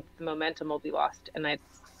 like, I think the momentum will be lost, and that's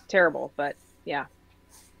terrible, but yeah.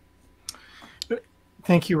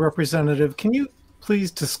 Thank you, Representative. Can you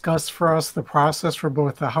please discuss for us the process for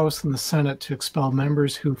both the House and the Senate to expel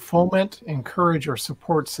members who foment, encourage, or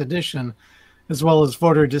support sedition, as well as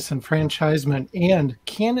voter disenfranchisement? And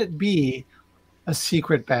can it be a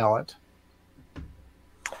secret ballot?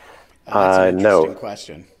 That's an interesting No.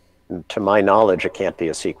 question. To my knowledge, it can't be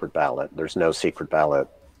a secret ballot. There's no secret ballot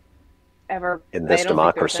Ever in I this don't think there's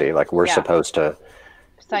democracy. any. Like, we're Yeah. supposed to,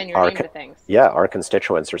 Sign your our name to things. our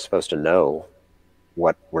constituents are supposed to know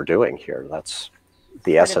what we're doing here. That's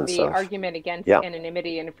the Part of essence the of argument against Yeah.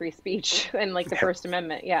 anonymity and free speech and like the First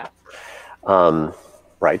Amendment. Yeah.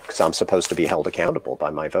 right, because I'm supposed to be held accountable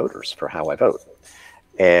by my voters for how I vote.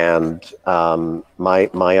 And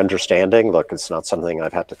my understanding, look, it's not something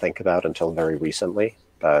I've had to think about until very recently,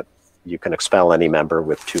 but you can expel any member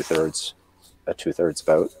with a two-thirds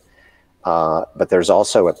vote. But there's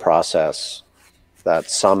also a process that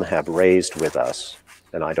some have raised with us,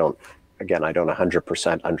 and I don't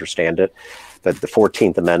 100% understand it, but the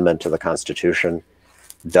 14th Amendment to the Constitution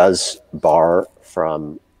does bar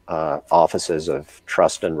from offices of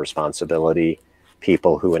trust and responsibility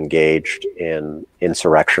people who engaged in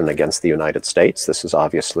insurrection against the United States. This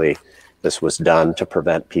was done to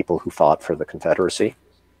prevent people who fought for the Confederacy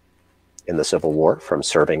in the Civil War from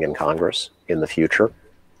serving in Congress in the future.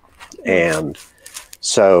 And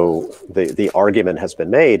so the argument has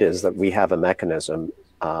been made is that we have a mechanism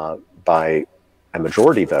by a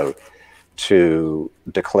majority vote to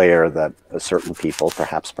declare that a certain people,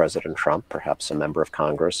 perhaps President Trump, perhaps a member of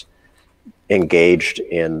Congress, engaged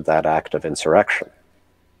in that act of insurrection.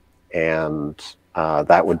 And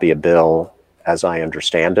that would be a bill, as I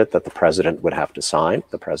understand it, that the president would have to sign.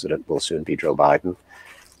 The president will soon be Joe Biden.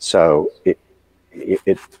 So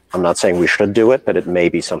I'm not saying we should do it, but it may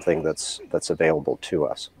be something that's available to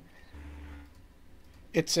us.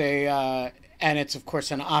 It's and it's of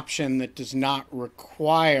course an option that does not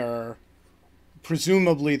require,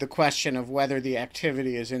 presumably the question of whether the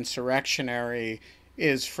activity is insurrectionary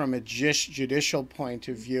is from a judicial point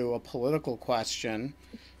of view a political question.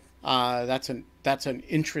 That's an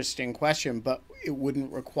interesting question, but it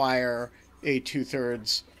wouldn't require a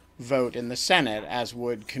two-thirds vote in the Senate, as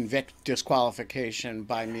would disqualification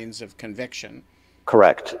by means of conviction.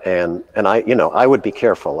 Correct. And I would be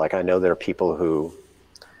careful. Like, I know there are people who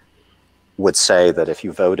would say that if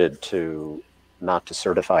you voted not to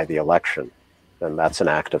certify the election, then that's an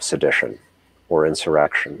act of sedition or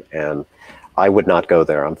insurrection. And I would not go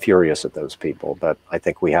there. I'm furious at those people, but I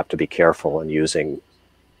think we have to be careful in using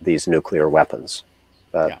these nuclear weapons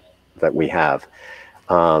that we have.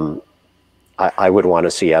 I would want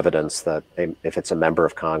to see evidence that if it's a member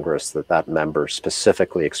of Congress, that member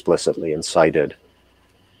specifically, explicitly incited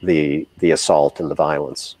the assault and the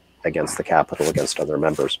violence against the Capitol, against other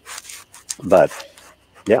members. But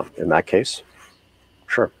yeah, in that case,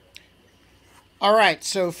 sure. All right.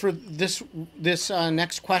 So for this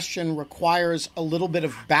next question requires a little bit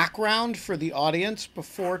of background for the audience.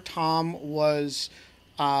 Before Tom was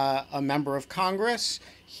a member of Congress,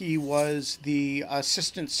 he was the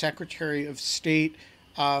Assistant Secretary of State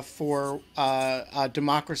for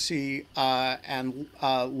Democracy and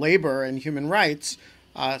Labor and Human Rights.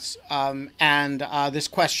 And this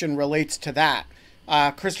question relates to that.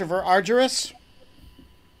 Christopher Argyris?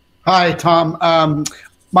 Hi, Tom.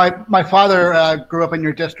 My father grew up in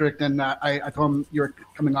your district, and I told him you were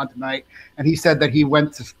coming on tonight, and he said that he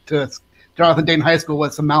went to Jonathan Dayton High School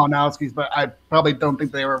with some Malinowskis, but I probably don't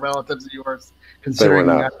think they were relatives of yours, considering.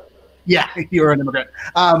 They were not. Yeah, you were an immigrant.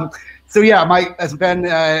 So yeah, as Ben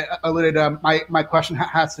alluded, my question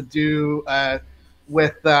has to do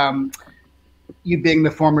with you being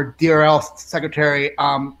the former DRL secretary,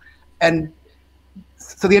 and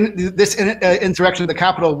so this insurrection at the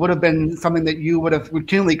Capitol would have been something that you would have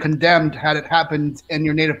routinely condemned had it happened in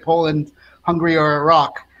your native Poland, Hungary, or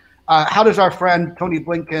Iraq. How does our friend Tony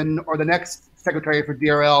Blinken or the next secretary for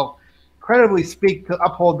DRL credibly speak to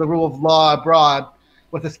uphold the rule of law abroad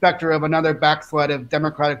with the specter of another backslide of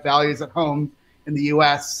democratic values at home in the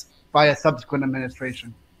U.S. by a subsequent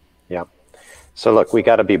administration? Yeah. So look, he's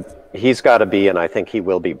got to be, and I think he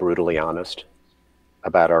will be brutally honest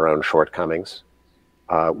about our own shortcomings.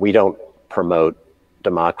 We don't promote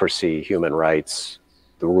democracy, human rights,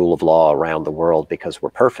 the rule of law around the world because we're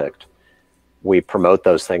perfect. We promote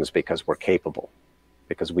those things because we're capable,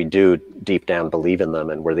 because we do deep down believe in them,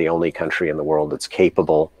 and we're the only country in the world that's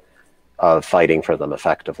capable of fighting for them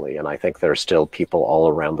effectively. And I think there are still people all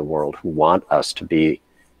around the world who want us to be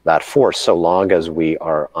that force, so long as we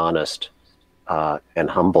are honest and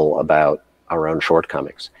humble about our own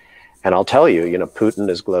shortcomings. And I'll tell you, Putin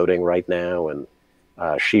is gloating right now, and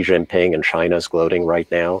Xi Jinping in China is gloating right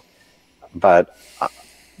now. But,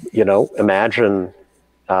 imagine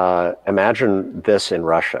this in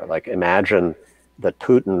Russia. Like, imagine that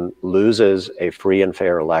Putin loses a free and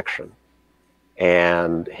fair election,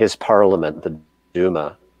 and his parliament, the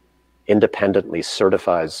Duma, independently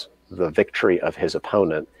certifies the victory of his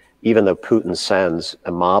opponent, even though Putin sends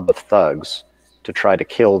a mob of thugs to try to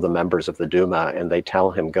kill the members of the Duma, and they tell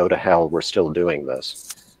him, go to hell, we're still doing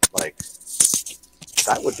this. Like,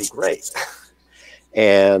 that would be great.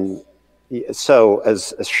 And so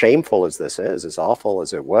as shameful as this is, as awful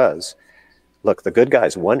as it was, look, the good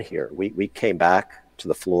guys won here. We came back to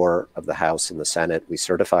the floor of the House and the Senate. We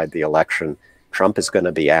certified the election. Trump is going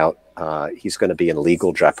to be out. He's going to be in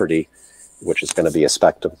legal jeopardy, which is going to be a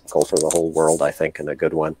spectacle for the whole world, I think, and a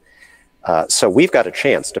good one. So we've got a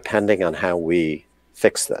chance, depending on how we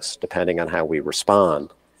fix this, depending on how we respond,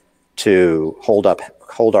 to hold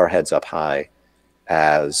our heads up high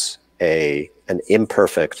as an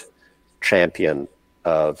imperfect champion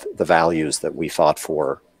of the values that we fought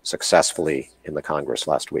for successfully in the Congress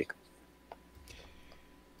last week.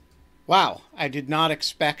 Wow, I did not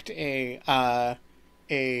expect the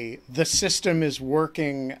system is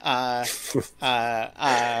working. I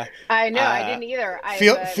know, I didn't either.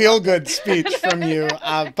 Feel good speech from you,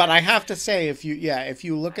 but I have to say, if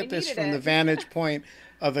you look at this from the vantage point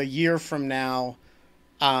of a year from now,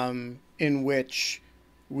 in which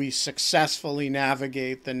we successfully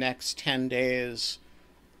navigate the next 10 days,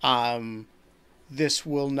 this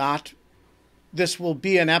will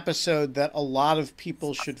be an episode that a lot of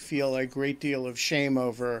people should feel a great deal of shame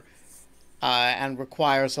over, and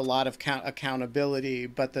requires a lot of accountability,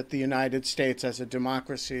 but that the United States as a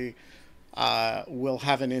democracy will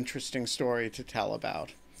have an interesting story to tell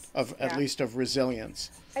about, at least of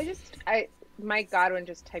resilience. Mike Godwin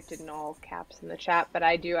just typed in all caps in the chat, but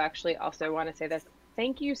I do actually also want to say this.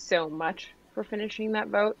 Thank you so much for finishing that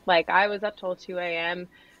vote. Like, I was up till 2 a.m.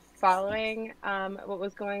 following what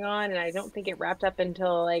was going on, and I don't think it wrapped up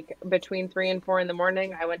until like between 3 and 4 in the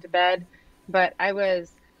morning. I went to bed, but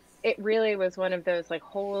it really was one of those, like,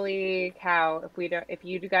 holy cow,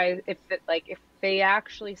 if they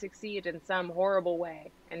actually succeed in some horrible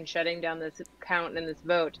way in shutting down this count and this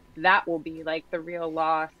vote, that will be like the real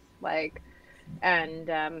loss. Like,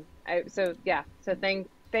 and so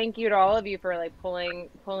thank you to all of you for like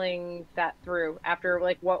pulling that through after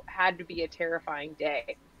like what had to be a terrifying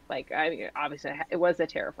day. Like, I mean, obviously it was a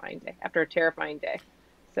terrifying day after a terrifying day.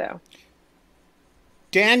 So,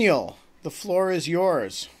 Daniel, the floor is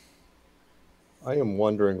yours. I am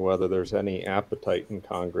wondering whether there's any appetite in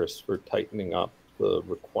Congress for tightening up the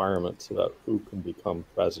requirements about who can become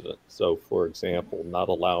president. So, for example, not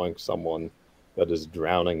allowing someone that is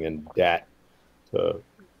drowning in debt to,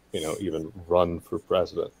 even run for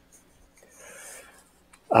president.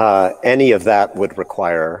 Any of that would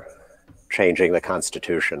require changing the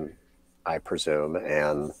Constitution, I presume,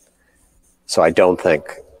 and so I don't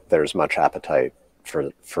think there's much appetite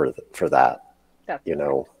for that.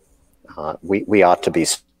 We ought to be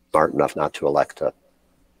smart enough not to elect a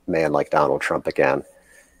man like Donald Trump again,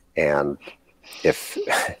 and if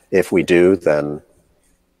we do, then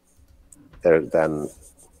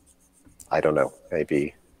I don't know.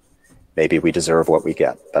 Maybe we deserve what we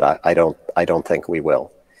get, but I don't think we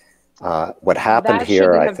will. What happened That here,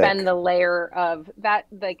 shouldn't I have think, been the layer of that,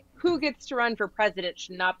 like who gets to run for president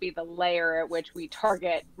should not be the layer at which we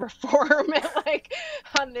target reform like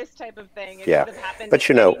on this type of thing. It yeah. should have happened But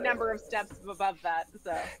any number of steps above that.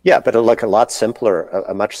 So yeah, but like a lot simpler,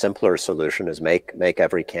 a much simpler solution is make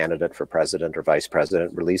every candidate for president or vice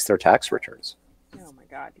president release their tax returns. oh my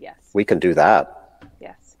God, yes. We can do that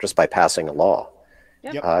Yes. just by passing a law.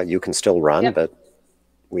 Yep. You can still run, Yep. but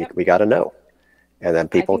we Yep. got to know, and then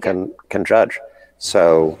people think can judge.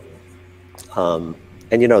 So,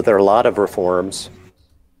 and you know, there are a lot of reforms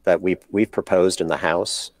that we've proposed in the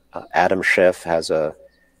House. Adam Schiff has a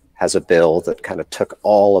bill that kind of took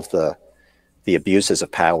all of the abuses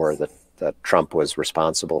of power that Trump was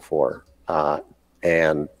responsible for,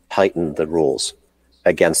 and tightened the rules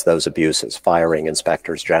against those abuses, firing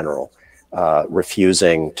inspectors general,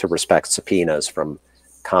 refusing to respect subpoenas from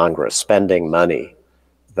Congress, spending money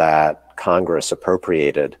that Congress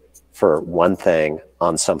appropriated for one thing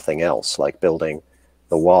on something else, like building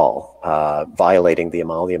the wall, violating the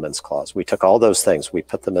emoluments clause. We took all those things, we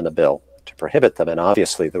put them in a bill to prohibit them, and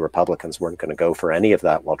obviously the Republicans weren't going to go for any of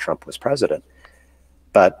that while Trump was president.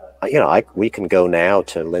 But you know, we can go now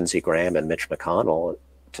to Lindsey Graham and Mitch McConnell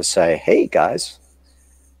to say, hey guys,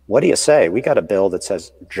 what do you say? We got a bill that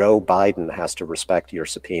says Joe Biden has to respect your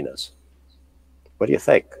subpoenas. What do you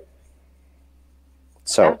think?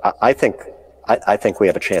 So yeah. I think we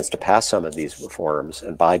have a chance to pass some of these reforms,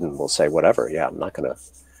 and Biden will say whatever. Yeah, I'm not going to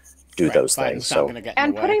do those things. So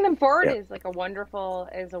and putting them forward is like a wonderful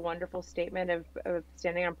statement of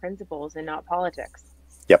standing on principles and not politics.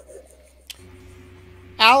 Yep.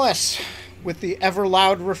 Alice, with the ever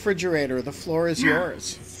loud refrigerator, the floor is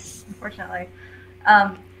yours. Unfortunately.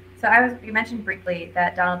 You mentioned briefly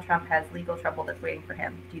that Donald Trump has legal trouble that's waiting for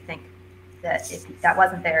him. Do you think that if that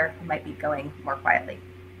wasn't there, he might be going more quietly?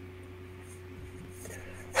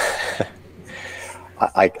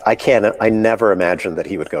 I never imagined that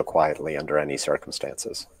he would go quietly under any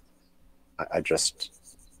circumstances. I just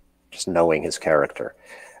knowing his character.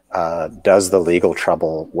 Does the legal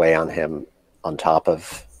trouble weigh on him on top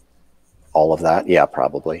of all of that? Yeah,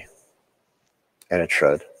 probably. And it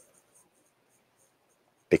should.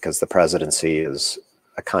 Because the presidency is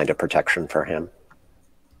a kind of protection for him.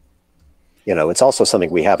 You know, it's also something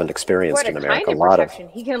we haven't experienced in America. Kind of protection.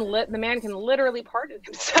 The man can literally pardon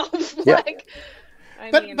himself. Yeah.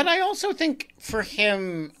 But I also think for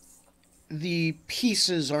him, the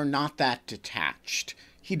pieces are not that detached.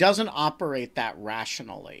 He doesn't operate that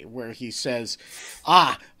rationally, where he says,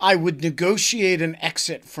 I would negotiate an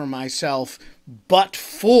exit for myself, but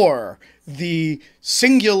for the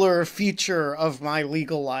singular feature of my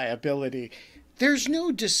legal liability. There's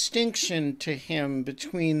no distinction to him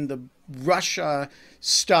between the Russia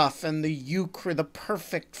stuff and the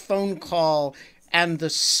perfect phone call and the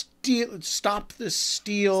Stop the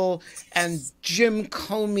Steal and Jim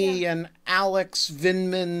Comey and Alex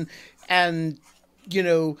Vindman and, you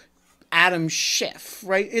know, Adam Schiff,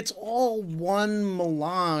 right? It's all one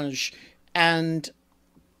melange, and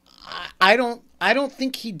I don't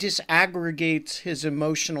think he disaggregates his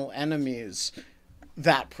emotional enemies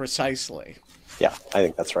that precisely. Yeah, I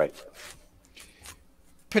think that's right.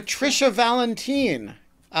 Patricia Valentine,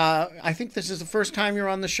 I think this is the first time you're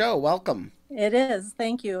on the show. Welcome. It is.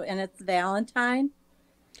 Thank you. And it's Valentine.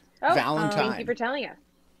 Oh, Valentine. Thank you for telling us.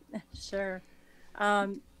 Sure.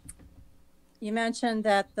 You mentioned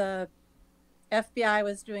that the FBI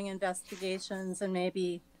was doing investigations and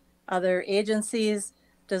maybe other agencies.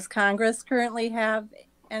 Does Congress currently have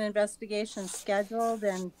an investigation scheduled,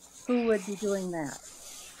 and who would be doing that?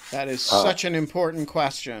 That is such an important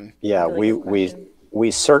question. Yeah,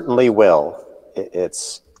 we certainly will.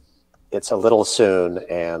 It's a little soon,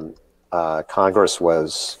 and Congress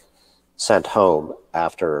was sent home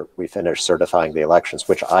after we finished certifying the elections,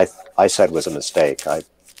 which I said was a mistake.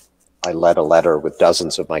 I led a letter with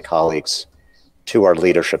dozens of my colleagues to our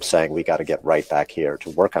leadership saying we got to get right back here to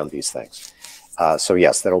work on these things. So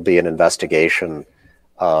yes, there will be an investigation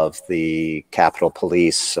of the Capitol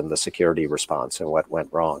Police and the security response and what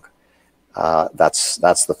went wrong. That's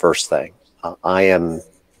the first thing.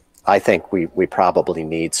 I think we probably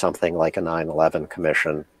need something like a 9/11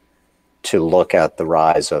 commission to look at the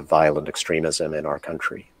rise of violent extremism in our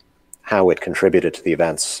country, how it contributed to the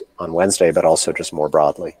events on Wednesday, but also just more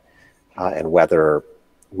broadly, and whether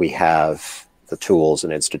we have the tools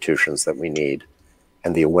and institutions that we need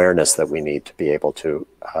and the awareness that we need to be able to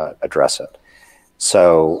address it.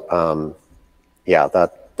 So, yeah,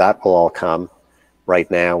 that will all come. Right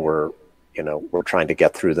now, we're trying to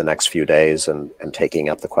get through the next few days and taking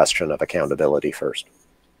up the question of accountability first.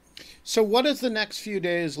 So what does the next few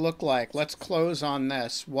days look like? Let's close on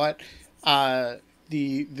this. What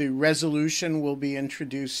the resolution will be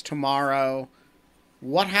introduced tomorrow.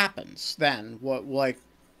 What happens then? What, like,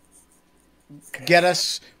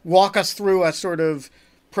 walk us through a sort of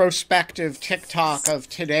prospective TikTok of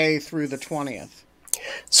today through the 20th.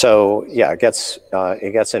 So yeah, it gets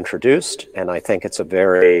introduced, and I think it's a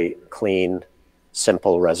very clean,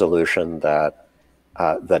 simple resolution that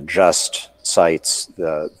just cites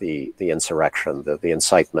the insurrection, the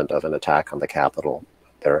incitement of an attack on the Capitol.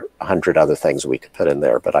 There are 100 other things we could put in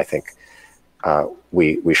there, but I think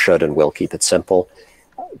we should and will keep it simple.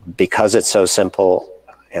 Because it's so simple,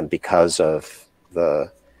 and because of the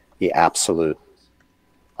absolute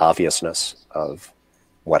obviousness of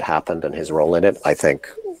what happened and his role in it, I think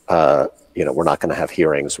we're not going to have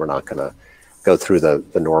hearings. We're not going to go through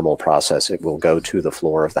the normal process. It will go to the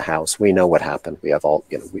floor of the House. We know what happened. We have all,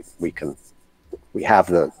 we have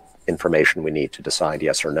the information we need to decide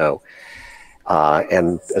yes or no.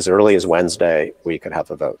 And as early as Wednesday, we could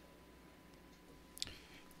have a vote.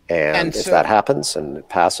 And if that happens and it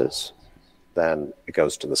passes, then it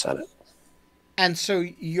goes to the Senate. And so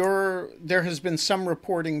there has been some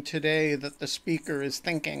reporting today that the Speaker is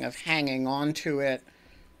thinking of hanging on to it,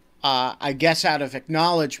 I guess out of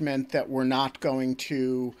acknowledgement that we're not going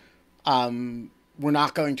to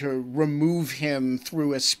remove him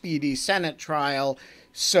through a speedy Senate trial,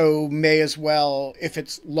 so may as well, if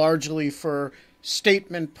it's largely for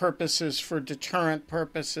statement purposes, for deterrent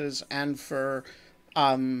purposes, and for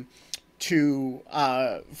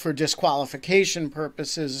disqualification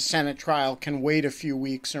purposes, a Senate trial can wait a few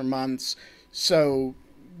weeks or months. So,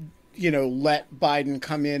 let Biden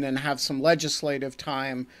come in and have some legislative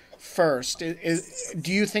time first.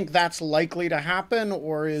 Do you think that's likely to happen,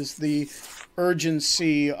 or is the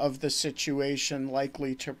urgency of the situation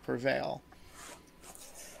likely to prevail?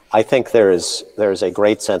 I think there is a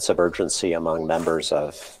great sense of urgency among members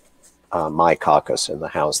of my caucus in the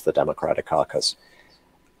House, the Democratic caucus.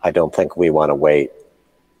 I don't think we want to wait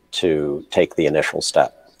to take the initial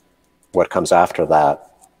step. What comes after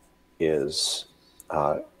that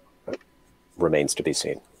remains to be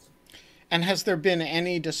seen. And has there been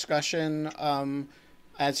any discussion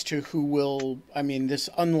as to who will, this,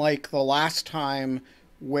 unlike the last time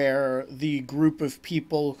where the group of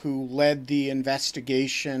people who led the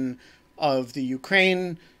investigation of the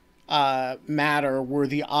Ukraine matter were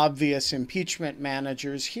the obvious impeachment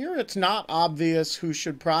managers. Here it's not obvious who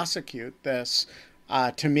should prosecute this.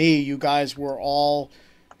 To me, you guys were all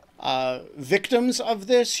victims of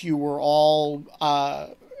this. You were all,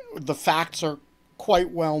 the facts are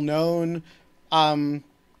quite well known.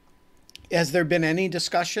 Has there been any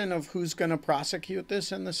discussion of who's going to prosecute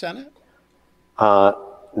this in the Senate?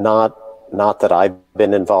 Not that I've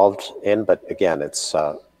been involved in, but again, this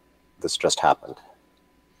just happened.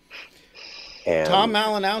 And Tom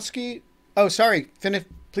Malinowski. Oh, sorry.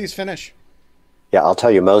 Please finish. Yeah, I'll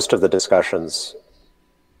tell you, most of the discussions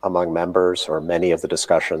among members, or many of the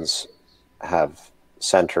discussions, have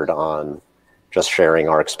centered on just sharing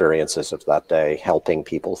our experiences of that day, helping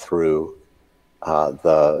people through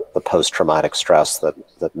the post-traumatic stress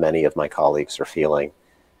that many of my colleagues are feeling.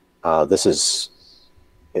 It's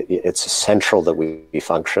essential that we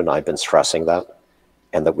function. I've been stressing that,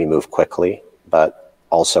 and that we move quickly, but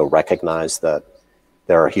also recognize that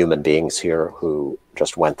there are human beings here who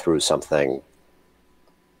just went through something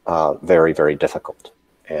very, very difficult.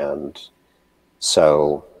 And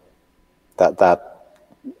so that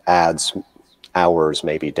adds hours,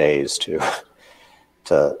 maybe days to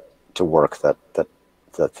work that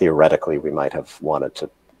theoretically we might have wanted to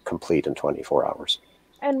complete in 24 hours.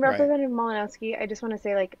 And Representative Malinowski, I just want to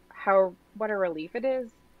say, what a relief it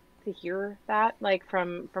is to hear that,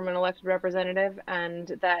 from an elected representative, and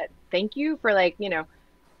that thank you for,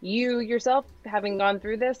 you yourself having gone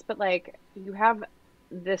through this, but you have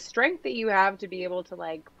the strength that you have to be able to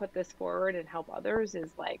put this forward and help others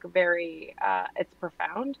is very, it's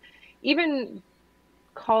profound. Even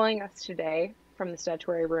calling us today from the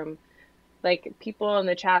statutory room, people in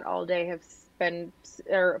the chat all day have been,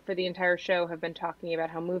 or for the entire show, have been talking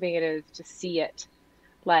about how moving it is to see it,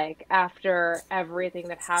 after everything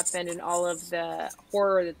that happened and all of the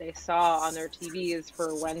horror that they saw on their TVs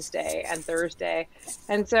for Wednesday and Thursday.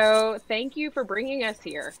 And so thank you for bringing us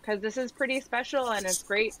here, because this is pretty special and it's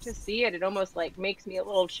great to see it. It almost makes me a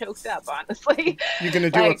little choked up, honestly. You're going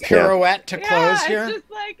to do a pirouette to close here?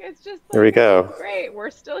 It's just there we go. Great.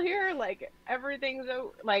 We're still here. Everything's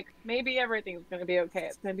maybe everything's going to be okay.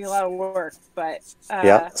 It's going to be a lot of work, but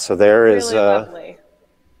yeah. So there really is lovely.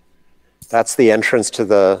 That's the entrance to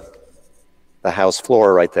the House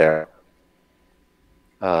floor right there.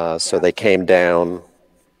 So they came down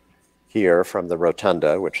here from the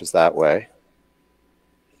rotunda, which is that way,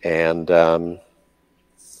 and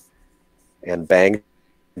banged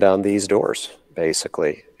down these doors,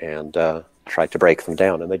 basically, and tried to break them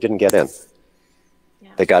down, and they didn't get in. Yeah.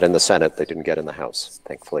 They got in the Senate. They didn't get in the House,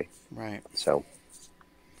 thankfully. Right. So,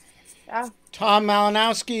 Yeah. Tom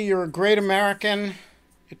Malinowski, you're a great American.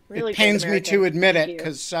 Really it pains great me to American. admit Thank it you.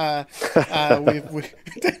 because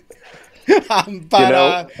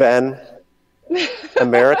but Ben,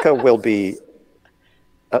 America will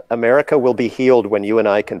be healed when you and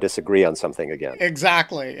I can disagree on something again.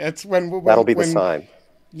 exactly. It's when That'll be the sign.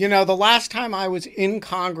 You know, the last time I was in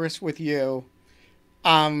Congress with you,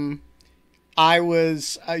 I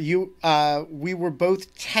was we were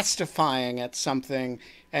both testifying at something,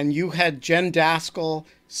 and you had Jen Daskell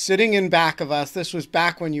sitting in back of us. This was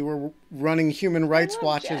back when you were running Human Rights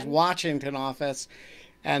Watch's Washington office,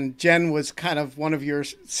 and Jen was kind of one of your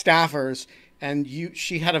staffers, and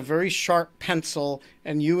she had a very sharp pencil,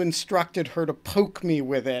 and you instructed her to poke me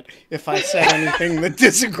with it if I said anything that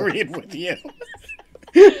disagreed with you.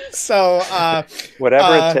 So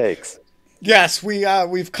whatever it takes. Yes,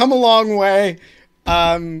 we've come a long way.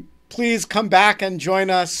 Please come back and join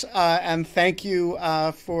us, and thank you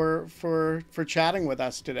for chatting with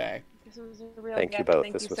us today. This was a real Thank you gift. both.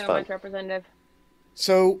 Thank This you was so fun. much, Representative.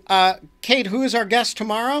 So, Kate, who is our guest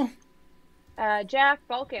tomorrow? Jack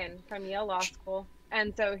Balkin from Yale Law School.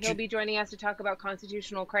 And so he'll be joining us to talk about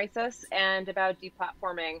constitutional crisis and about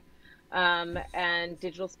deplatforming and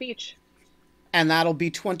digital speech. And that'll be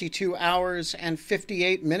 22 hours and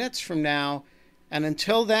 58 minutes from now. And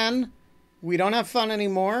until then, we don't have fun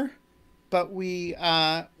anymore, but we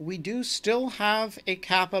do still have a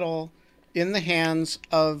Capitol in the hands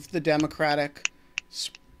of the Democratic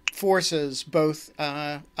forces, both,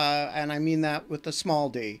 and I mean that with the small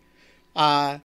d.